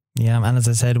to do? Yeah, and as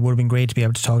I said, it would have been great to be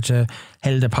able to talk to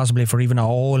Hilda, possibly for even a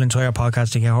whole entire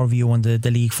podcast to get her view on the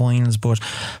league finals. But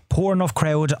poor enough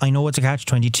crowd. I know it's a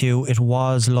catch-22. It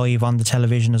was live on the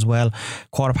television as well,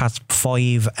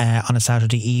 5:15 on a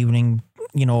Saturday evening.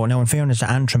 You know, now in fairness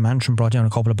to Antrim brought down a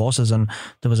couple of buses, and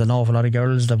there was an awful lot of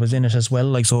girls that was in it as well.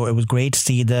 Like, so it was great to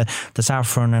see the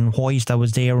saffron and white that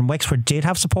was there. And Wexford did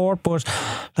have support, but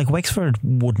like, Wexford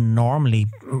would normally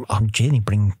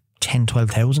bring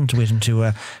 10,000-12,000 to it into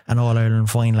an All-Ireland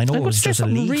final. I know it was just a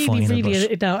league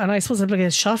final. Now, and I suppose I'm looking at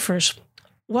a shot for it.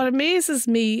 What amazes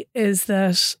me is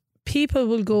that people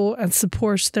will go and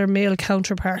support their male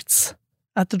counterparts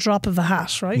at the drop of a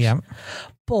hat, right? Yeah.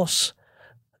 But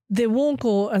they won't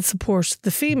go and support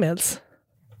the females.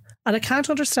 And I can't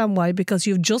understand why, because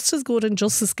you have just as good and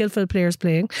just as skillful players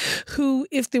playing, who,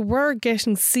 if they were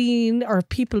getting seen or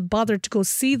people bothered to go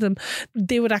see them,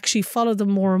 they would actually follow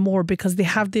them more and more, because they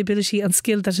have the ability and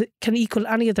skill that can equal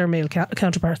any of their male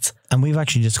counterparts. And we've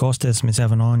actually discussed this,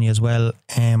 myself and Anya as well,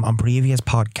 on previous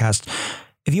podcasts.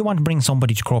 If you want to bring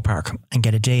somebody to Croke Park and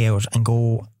get a day out and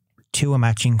go to a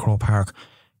match in Croke Park,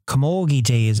 Camogie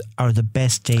days are the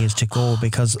best days to go,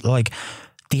 because, like,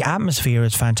 the atmosphere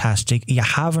is fantastic. You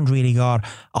haven't really got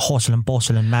a hustle and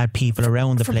bustle and mad people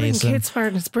around the place. For kids,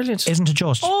 Martin, it's brilliant. Isn't it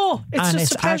just? Oh, it's and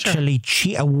just it's actually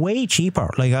way cheaper.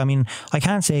 Like, I mean, I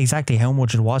can't say exactly how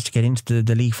much it was to get into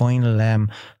the league final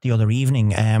the other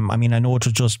evening. I mean, I know it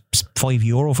was just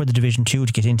 €5 for the Division 2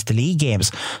 to get into the league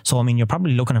games. So, I mean, you're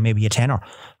probably looking at maybe a tenner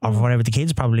or whatever. The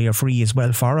kids probably are free as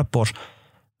well for it, but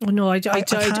no, I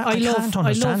can't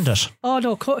understand it. Oh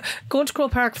no, going to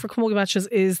Croke Park for camogie matches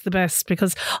is the best,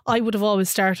 because I would have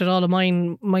always started all of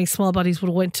mine. My small bodies would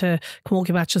have went to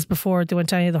camogie matches before they went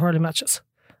to any of the hurling matches.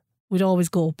 We'd always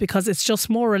go, because it's just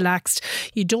more relaxed.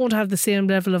 You don't have the same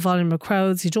level of volume of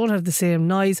crowds. You don't have the same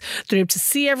noise. They're able to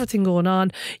see everything going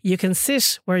on. You can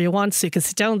sit where you want, so you can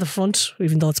sit down the front,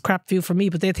 even though it's crap view for me,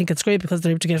 but they think it's great because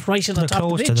they're able to get right in on top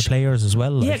of the pitch. Close to the players as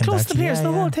well. Yeah, close to the players, the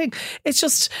whole thing. It's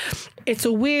just, it's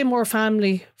a way more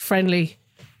family friendly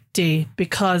day,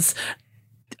 because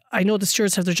I know the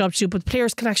stewards have their job to do, but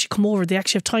players can actually come over. They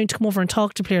actually have time to come over and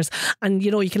talk to players, and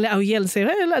you know, you can let out yell and say,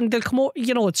 well, and they'll come over.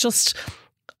 You know, it's just,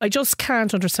 I just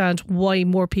can't understand why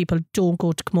more people don't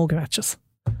go to camogie matches.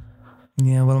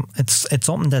 Yeah, well, it's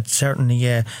something that certainly,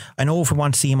 I know if we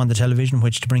want to see him on the television,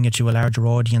 which to bring it to a larger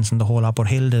audience and the whole lot, but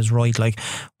Hilda is right. Like,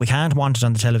 we can't want it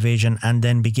on the television and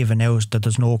then be given out that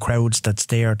there's no crowds that's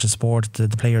there to support the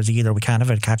players either. We can't have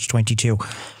it catch-22.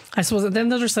 I suppose. And then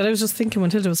the other side, I was just thinking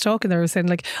when Hilda was talking there, I was saying,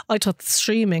 like, I thought the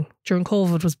streaming during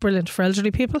COVID was brilliant for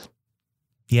elderly people.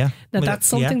 Yeah. Now that's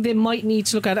something they might need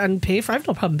to look at and pay for. I have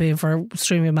no problem paying for a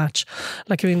streaming match.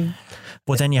 Like, I mean,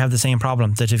 but then you have the same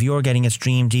problem that if you're getting it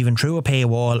streamed even through a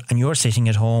paywall and you're sitting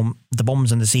at home, the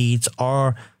bums in the seats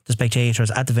or the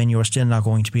spectators at the venue are still not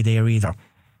going to be there either.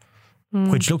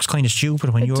 Which looks kind of stupid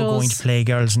when you're going to play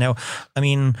girls. Now, I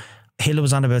mean, Hilda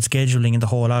was on about scheduling and the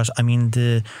whole lot. I mean,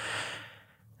 to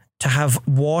have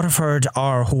Waterford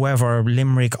or whoever,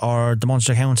 Limerick or the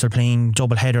Munster Council playing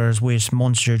double headers with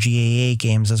Munster GAA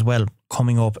games as well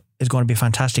coming up is going to be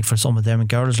fantastic for some of them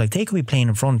girls. Like, they could be playing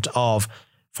in front of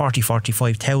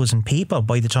 45,000 people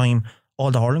by the time all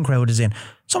the hurling crowd is in.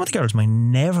 Some of the girls might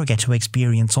never get to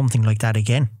experience something like that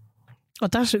again. Oh,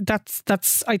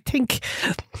 that's I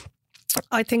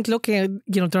think looking at,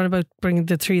 you know, they're about bringing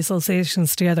the three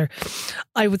associations together,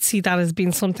 I would see that as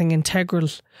being something integral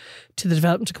to the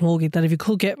development of camogie, that if you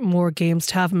could get more games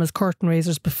to have them as curtain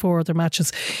raisers before their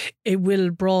matches, it will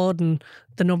broaden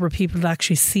the number of people that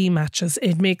actually see matches.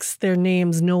 It makes their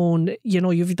names known.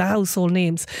 You've the household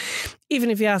names. Even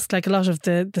if you ask like a lot of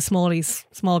the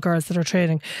small girls that are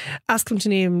training, ask them to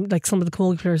name like some of the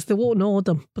camogie players, they won't know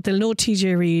them, but they'll know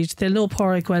TJ Reid, they'll know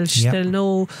Pádraig Welch, they'll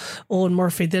know Owen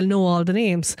Murphy, they'll know all the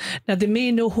names. Now they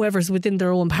may know whoever's within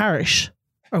their own parish,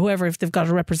 or whoever, if they've got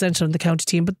a representative on the county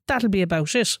team, but that'll be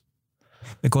about it.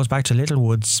 It goes back to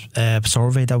Littlewood's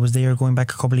survey that was there going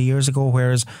back a couple of years ago,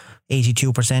 whereas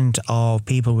 82% of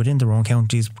people within their own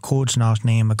counties could not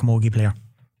name a camogie player.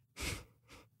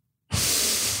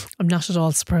 I'm not at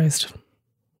all surprised.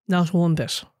 Not one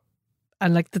bit.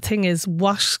 And like the thing is,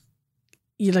 what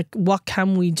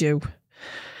can we do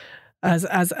as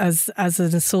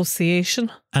an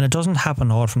association? And it doesn't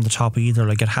happen all from the top either.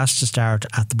 Like, it has to start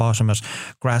at the bottom, at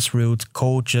grassroots,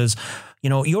 coaches.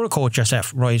 You're a coach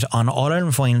yourself, right? On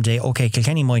All-Ireland final day, okay,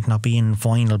 Kilkenny might not be in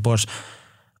final, but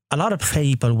a lot of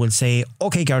people will say,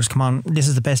 okay, girls, come on, this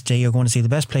is the best day. You're going to see the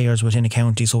best players within a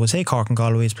county. So we'll say Cork and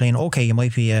Galway is playing. Okay, you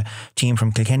might be a team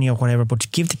from Kilkenny or whatever, but to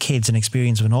give the kids an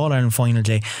experience of an All-Ireland final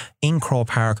day in Croke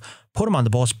Park, put them on the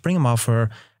bus, bring them off for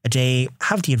a day,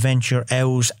 have the adventure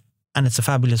out, and it's a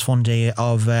fabulous fun day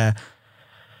of, I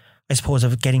suppose,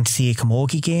 of getting to see a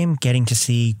camogie game, getting to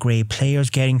see great players,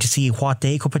 getting to see what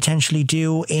they could potentially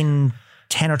do in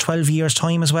 10 or 12 years'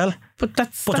 time as well. But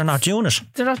they're not doing it.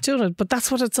 They're not doing it. But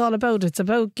that's what it's all about. It's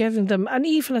about giving them, and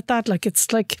even at that,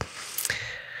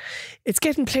 it's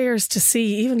getting players to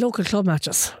see even local club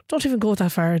matches. Don't even go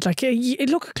that far. Like,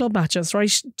 look at club matches,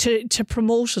 right? To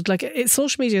promote it. Like,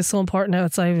 social media is so important now,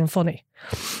 it's not even funny.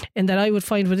 And that I would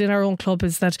find within our own club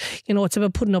is that, it's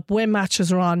about putting up when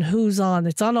matches are on, who's on.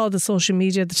 It's on all the social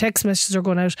media. The text messages are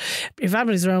going out. If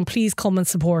anybody's around, please come and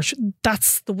support.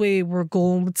 That's the way we're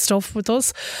going with stuff with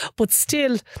us. But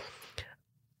still,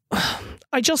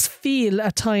 I just feel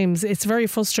at times it's very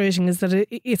frustrating, is that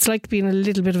it's like being a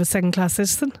little bit of a second class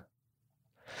citizen.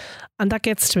 And that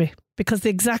gets to me, because the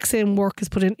exact same work is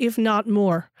put in, if not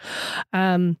more.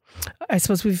 I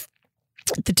suppose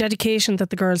the dedication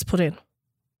that the girls put in,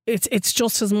 it's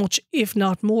just as much, if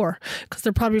not more, because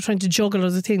they're probably trying to juggle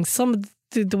other things. Some of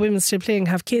the women still playing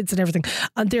have kids and everything,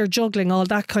 and they're juggling all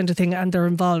that kind of thing, and they're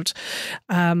involved.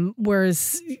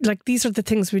 Whereas, like, these are the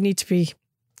things we need to be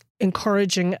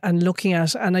encouraging and looking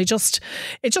at, and it just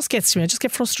gets to me. I just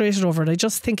get frustrated over it. I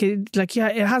just think it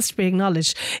has to be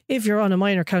acknowledged. If you're on a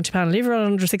minor county panel, if you're on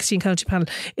an under 16 county panel,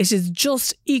 it is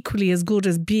just equally as good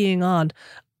as being on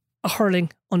a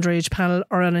hurling underage panel,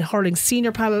 or on a hurling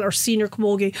senior panel, or senior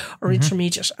camogie, or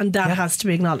intermediate, and that has to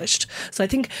be acknowledged. So I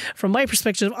think, from my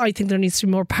perspective, I think there needs to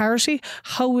be more parity.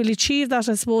 How we'll achieve that,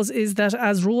 I suppose, is that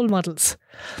as role models,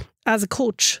 as a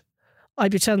coach, I'd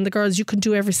be telling the girls, you can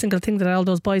do every single thing that all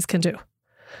those boys can do.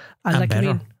 And like,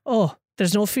 better.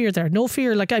 There's no fear there. No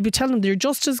fear. Like, I'd be telling them, they're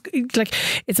just as, like,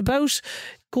 it's about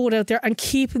going out there and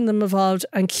keeping them involved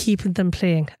and keeping them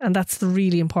playing. And that's the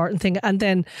really important thing. And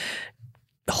then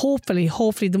hopefully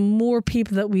the more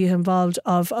people that we have involved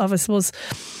of I suppose,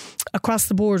 across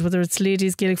the board, whether it's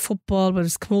ladies Gaelic football, whether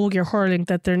it's camogie or hurling,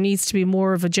 that there needs to be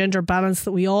more of a gender balance,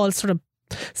 that we all sort of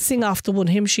sing off the one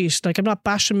hymn sheet. Like, I'm not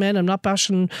bashing men, I'm not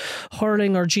bashing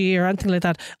hurling or GA or anything like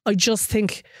that. I just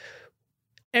think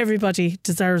everybody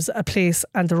deserves a place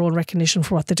and their own recognition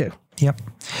for what they do. Yep.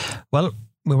 Well,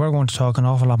 we were going to talk an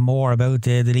awful lot more about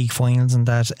the league finals, and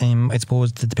that I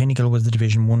suppose the pinnacle was the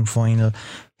Division 1 final.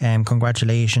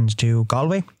 Congratulations to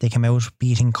Galway. They came out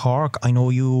beating Cork. I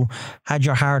know you had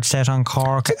your heart set on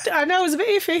Cork. I know, it was a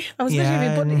bit iffy. But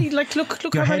like,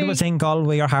 look, your head was saying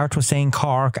Galway, your heart was saying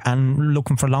Cork, and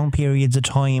looking for long periods of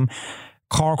time,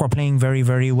 Cork were playing very,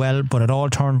 very well, but it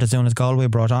all turned as soon as Galway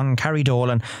brought on Carrie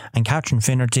Dolan and Catherine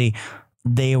Finnerty.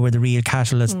 They were the real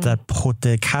catalyst that put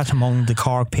the cat among the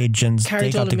Cork pigeons. Carrie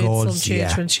they got the Dolan goals. Made some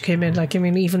change when she came in. Like, I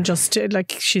mean, even just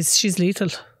like, she's lethal.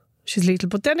 She's lethal.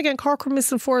 But then again, Cork were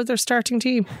missing 4 of their starting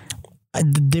team.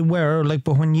 They were, like,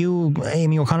 but when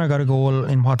Amy O'Connor got a goal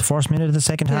in the first minute of the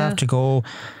second half to go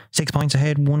 6 points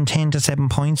ahead, 110 to 7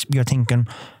 points, you're thinking,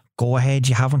 go ahead,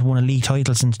 you haven't won a league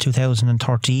title since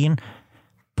 2013.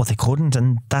 But they couldn't,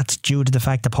 and that's due to the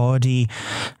fact that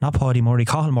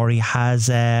Cathal Murray has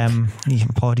That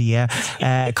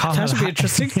should be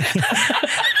interesting.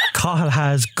 Cathal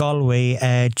has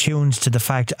Galway tuned to the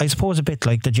fact, I suppose, a bit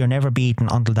like that you're never beaten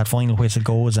until that final whistle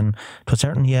goes, and it was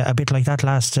certainly a bit like that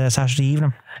last Saturday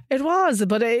evening. It was,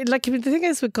 but the thing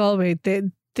is with Galway,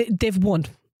 they've won.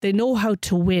 They know how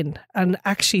to win, and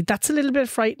actually that's a little bit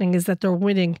frightening, is that they're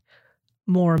winning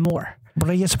more and more. But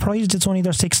are you surprised it's only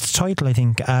their 6th title, I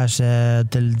think, at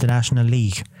the National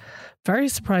League? Very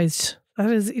surprised. That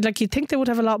is, like, you'd think they would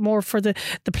have a lot more for the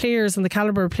players and the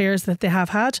calibre of players that they have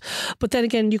had. But then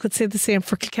again, you could say the same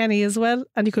for Kilkenny as well,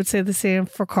 and you could say the same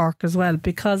for Cork as well,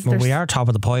 because we are top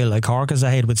of the pile. Like, Cork is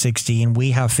ahead with 16,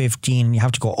 we have 15. You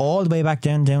have to go all the way back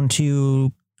down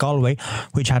to Galway,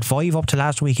 which had 5 up to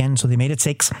last weekend, so they made it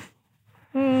 6.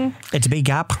 It's a big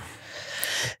gap.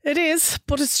 It is,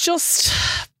 but it's just,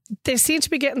 they seem to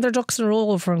be getting their ducks in a row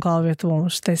over in Galway at the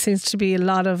moment. There seems to be a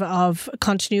lot of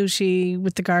continuity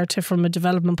with regard to, from a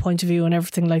development point of view and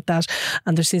everything like that,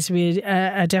 and there seems to be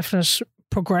a definite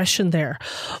progression there.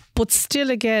 But still,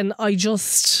 again, I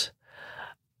thought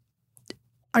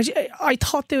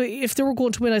if they were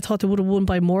going to win, I thought they would have won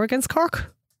by more against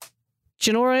Cork. Do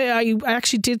you know, I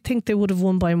actually did think they would have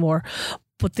won by more.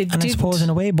 But they didn't. I suppose in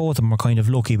a way both of them were kind of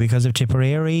lucky, because if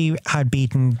Tipperary had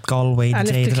beaten Galway the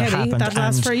day that it happened, that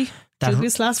last free,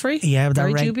 dubious last free,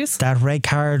 dubious. That red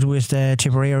card with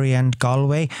Tipperary and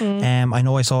Galway. I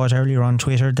know I saw it earlier on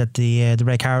Twitter that the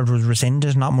red card was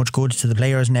rescinded. Not much good to the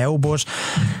players now, but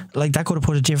like, that could have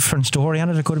put a different story on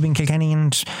it. It could have been Kilkenny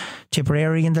and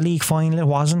Tipperary in the league final. It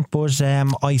wasn't, but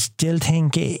I still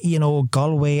think, you know,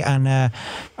 Galway and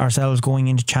ourselves going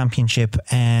into championship,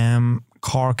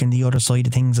 Cork and the other side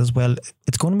of things as well,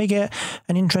 it's going to make an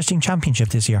interesting championship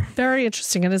this year. Very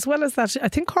interesting. And as well as that, I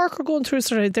think Cork are going through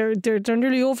sort of, they're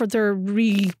nearly over their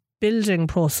rebuilding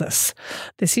process.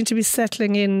 They seem to be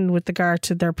settling in with regard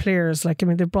to their players. Like, I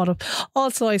mean, they brought up,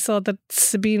 also I saw that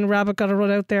Sabine Rabbit got a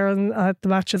run out there at the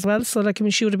match as well, so like, I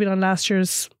mean, she would have been on last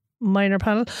year's minor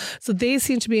panel, so they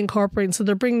seem to be incorporating, so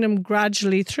they're bringing them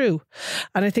gradually through.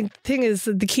 And I think the thing is,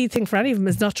 the key thing for any of them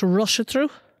is not to rush it through.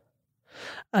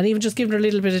 And even just giving her a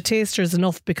little bit of taster is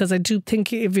enough, because I do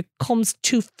think if it comes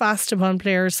too fast upon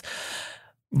players,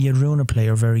 you ruin a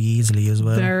player very easily as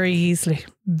well. Very easily.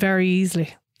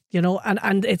 You know,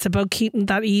 and it's about keeping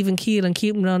that even keel and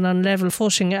keeping it on level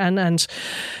footing, and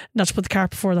not to put the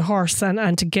cart before the horse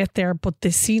and to get there. But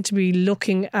they seem to be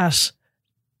looking at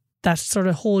that sort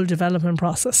of whole development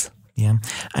process. Yeah.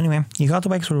 Anyway, you got the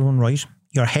Wexford one right.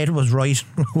 Your head was right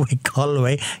with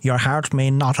Galway. Your heart may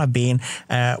not have been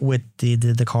with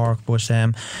the Cork. But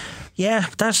yeah,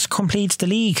 that completes the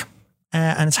league.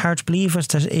 And it's hard to believe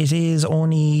that it is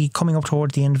only coming up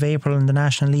toward the end of April and the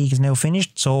National League is now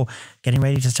finished. So getting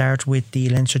ready to start with the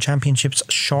Leinster Championships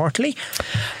shortly.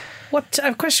 I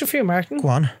have a question for you, Martin. Go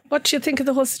on. What do you think of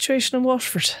the whole situation in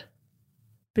Waterford?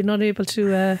 Being unable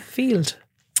to field?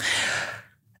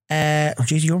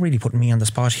 Geez, you're really putting me on the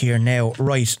spot here now.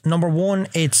 Right, number one,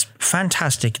 it's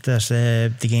fantastic that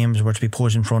the games were to be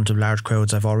put in front of large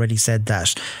crowds. I've already said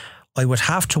that. I would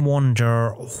have to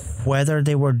wonder whether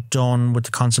they were done with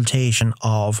the consultation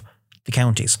of the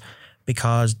counties,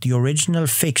 because the original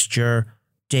fixture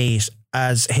date,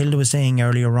 as Hilda was saying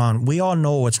earlier on, we all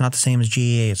know it's not the same as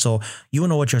GAA. So you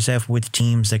know it yourself with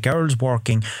teams, the girls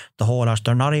working the whole lot,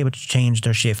 they're not able to change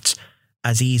their shifts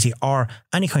as easy, or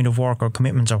any kind of work or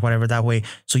commitments or whatever that way.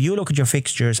 So you look at your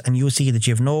fixtures and you see that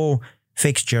you have no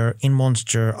fixture in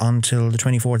Munster until the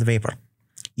 24th of April.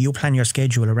 You plan your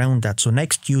schedule around that. So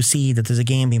next you see that there's a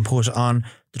game being put on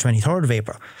the 23rd of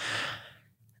April.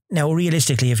 Now,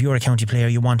 realistically, if you're a county player,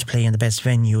 you want to play in the best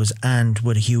venues and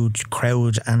with a huge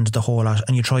crowd and the whole lot,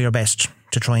 and you try your best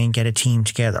to try and get a team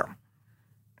together.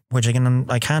 Which again,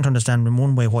 I can't understand in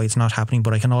one way why it's not happening,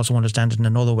 but I can also understand it in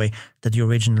another way, that the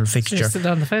original fixture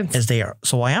is there.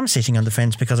 So I am sitting on the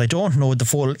fence because I don't know the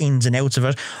full ins and outs of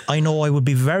it. I know I would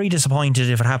be very disappointed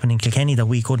if it happened in Kilkenny that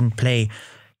we couldn't play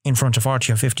in front of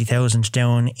 40 or 50,000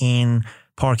 down in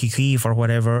Páirc Uí Chaoimh or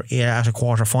whatever at a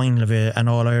quarter final of an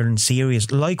All-Ireland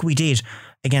series, like we did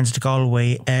against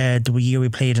Galway the year we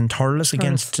played in Thurles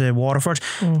against Waterford.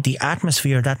 The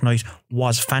atmosphere that night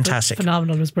was fantastic.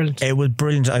 Phenomenal. It was brilliant. It was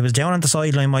brilliant. I was down on the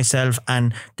sideline myself,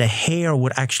 and the hair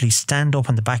would actually stand up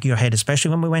on the back of your head, especially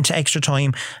when we went to extra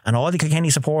time and all the Kilkenny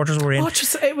supporters were in.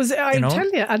 It was, I'm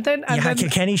telling you. And then you had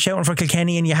Kilkenny shouting for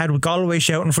Kilkenny, and you had Galway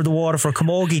shouting for the Waterford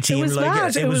Camogie team. It was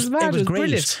mad. It was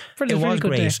great. Brilliant. It was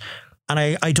great. And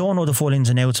I don't know the full ins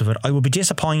and outs of it. I would be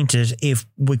disappointed if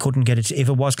we couldn't get it, if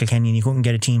it was Kilkenny and you couldn't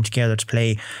get a team together to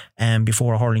play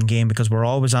before a hurling game, because we're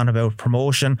always on about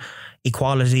promotion,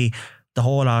 equality, the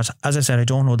whole lot. As I said, I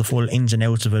don't know the full ins and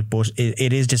outs of it, but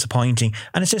it is disappointing.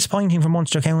 And it's disappointing for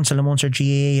Munster Council and Munster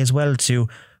GAA as well to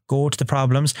go to the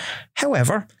problems.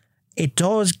 However, it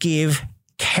does give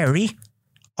Kerry,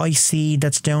 I see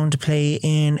that's down to play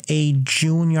in a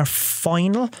junior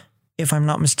final, if I'm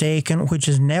not mistaken, which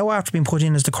is now after being put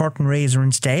in as the curtain raiser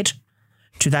instead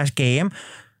to that game.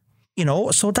 You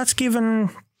know, so that's given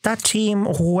that team,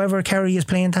 whoever Kerry is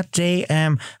playing that day,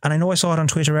 and I know I saw it on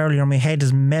Twitter earlier, my head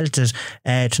is melted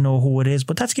to know who it is,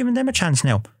 but that's given them a chance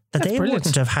now that they brilliant.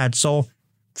 wouldn't have had. So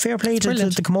fair play to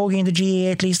the Camogie and the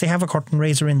GAA. At least they have a curtain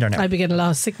raiser in there now. I'd be getting a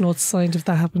lot of sick notes signed if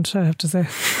that happened, I have to say.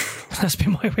 That'd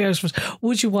be my way out of it.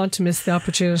 Would you want to miss the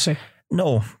opportunity?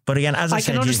 No, but again, as I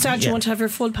said, can understand you want to have your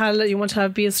full panel, you want to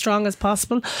be as strong as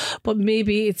possible, but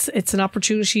maybe it's an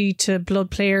opportunity to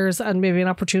blood players and maybe an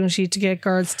opportunity to get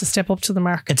girls to step up to the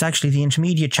mark. It's actually the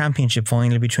intermediate championship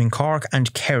final between Cork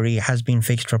and Kerry has been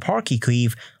fixed for Páirc Uí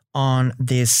Chaoimh on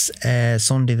this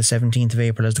Sunday, the 17th of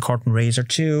April, as the curtain raiser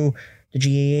to the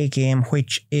GAA game,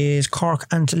 which is Cork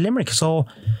and Limerick. So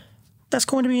that's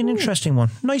going to be an interesting one.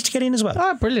 Nice to get in as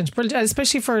well. Brilliant. And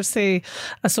especially for, say,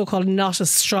 a so-called not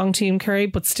as strong team, Kerry,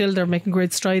 but still they're making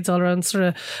great strides all around.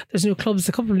 There's new clubs,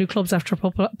 a couple of new clubs after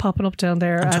popping up down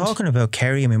there. And talking about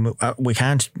Kerry, I mean, we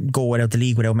can't go without the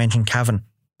league without mentioning Cavan.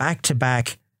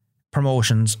 Back-to-back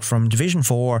promotions from Division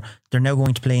 4. They're now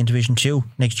going to play in Division 2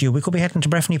 next year. We could be heading to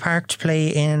Breffni Park to play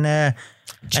in an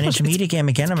intermediate game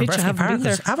again. I mean, Breffni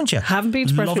Park, haven't you? Haven't been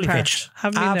to Breffni Park. Pitch.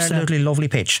 Haven't been Absolutely there, lovely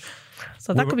pitch.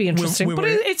 So that could be interesting. But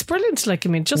it's brilliant. Like, I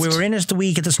mean, we were in as the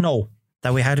week of the snow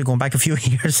that we had to go back a few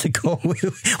years ago.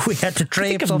 We had to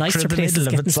traipse up through the middle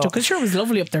of it. Because sure, it was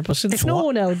lovely up there, but it's snow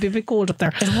now. It'd be a bit cold up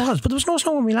there. It was, but there was no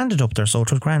snow when we landed up there, so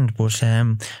it was grand. But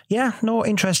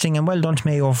interesting, and well done to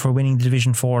Mayo for winning the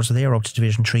Division 4, so they're up to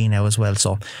Division 3 now as well.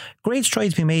 So great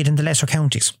strides being made in the lesser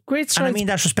counties. Great strides. And I mean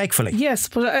that respectfully. Yes,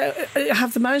 but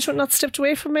have the management not stepped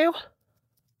away from Mayo?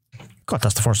 God,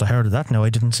 that's the first I heard of that. No, I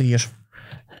didn't see it.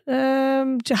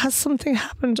 Has something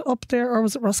happened up there, or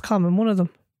was it Roscommon? One of them.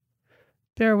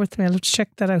 Bear with me, I'll have to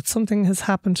check that out. Something has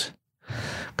happened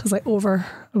because I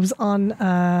was on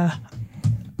I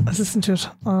listened to it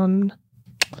on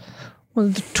one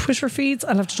of the Twitter feeds.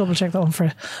 I'll have to double check that one for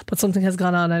you, but something has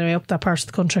gone on anyway up that part of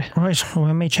the country. Right, well,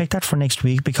 I may check that for next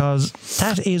week, because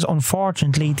that is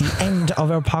unfortunately the end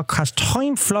of our podcast.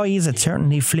 Time flies. It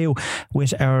certainly flew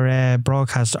with our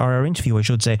broadcast, or our interview I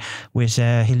should say, with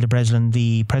Hilda Breslin,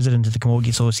 the president of the Camogie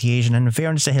Association. And in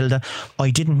fairness to Hilda, I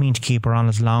didn't mean to keep her on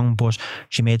as long, but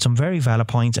she made some very valid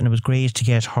points, and it was great to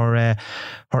get her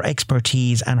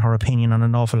expertise and her opinion on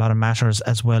an awful lot of matters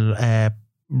as well,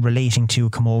 relating to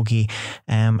Camogie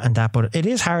and that. But it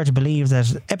is hard to believe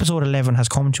that episode 11 has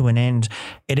come to an end.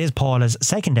 It is Paula's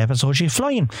second episode. She's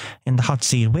flying in the hot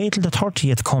seat. Wait till the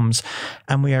 30th comes,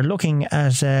 and we are looking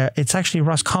at it's actually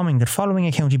Roscommon, that following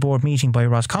a county board meeting by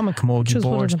Roscommon Camogie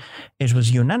board, it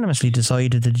was unanimously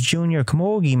decided that the junior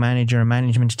Camogie manager and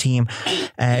management team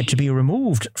to be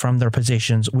removed from their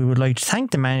positions. We would like to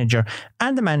thank the manager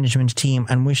and the management team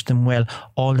and wish them well,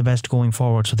 all the best going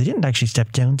forward. So they didn't actually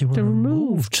step down, they were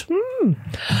removed.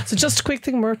 So just a quick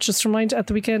thing, Mert, just remind, at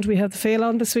the weekend we have the Fail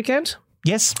on this weekend.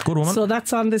 Yes, good woman. So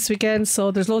that's on this weekend. So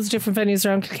there's loads of different venues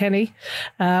around Kilkenny.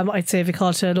 I'd say if you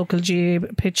call to a local GA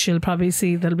pitch, you'll probably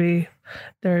see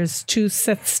there's two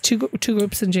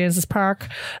groups in James's Park.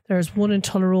 There's one in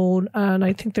Tullaroan, and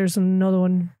I think there's another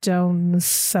one down the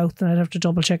south, and I'd have to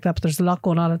double check that, but there's a lot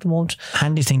going on at the moment.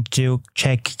 Handy thing to do,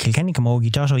 check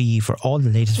kilkennycamogie.ie for all the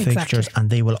latest fixtures, and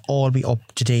they will all be up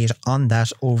to date on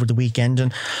that over the weekend.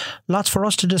 And lots for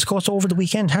us to discuss over the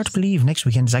weekend. Hard to believe next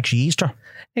weekend is actually Easter.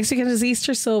 Next weekend is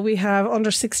Easter, so we have under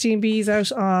 16Bs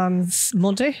out on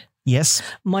Monday. Yes,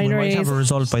 minor we might A's, have a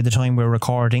result by the time we're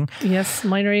recording. Yes,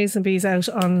 minor A's and B's out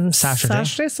on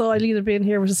Saturday. So I'll either be in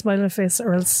here with a smile on my face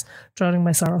or else drowning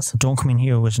my sorrows. Don't come in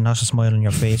here with not a smile on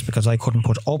your face, because I couldn't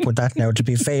put up with that now, to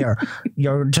be fair.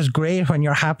 You're just great when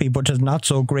you're happy, but just not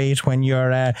so great when you're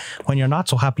not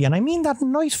so happy. And I mean that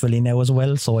nicely now as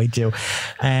well, so I do.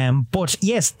 But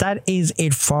yes, that is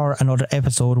it for another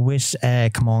episode with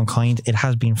Come On Kind. It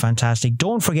has been fantastic.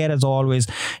 Don't forget, as always,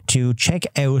 to check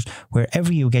out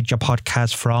wherever you get your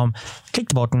podcast from. Click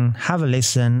the button, have a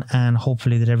listen, and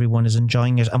hopefully that everyone is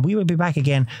enjoying it. And we will be back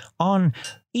again on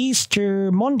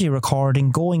Easter Monday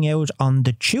recording, going out on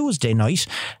the Tuesday night,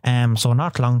 so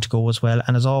not long to go as well.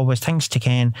 And as always, thanks to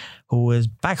Ken, who is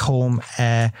back home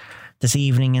this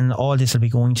evening, and all this will be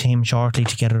going to him shortly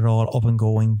to get it all up and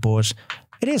going. But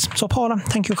it is. So Paula,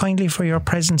 thank you kindly for your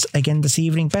presence again this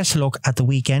evening. Best of luck at the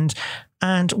weekend,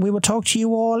 and we will talk to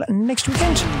you all next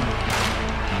weekend.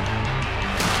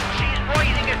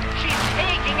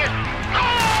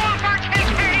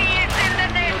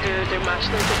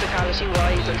 National physicality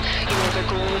wise, and they're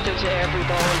going with every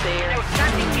ball there.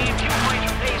 Outstanding game, 2 points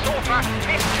from play so far.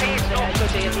 Fifth place now.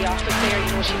 Good day at the office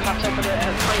there. She popped up with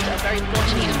a very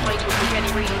much needed point with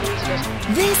Kenny really losing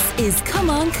it. This is Come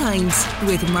On Kind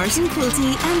with Martin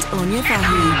Quilty and Anya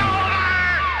Fahy.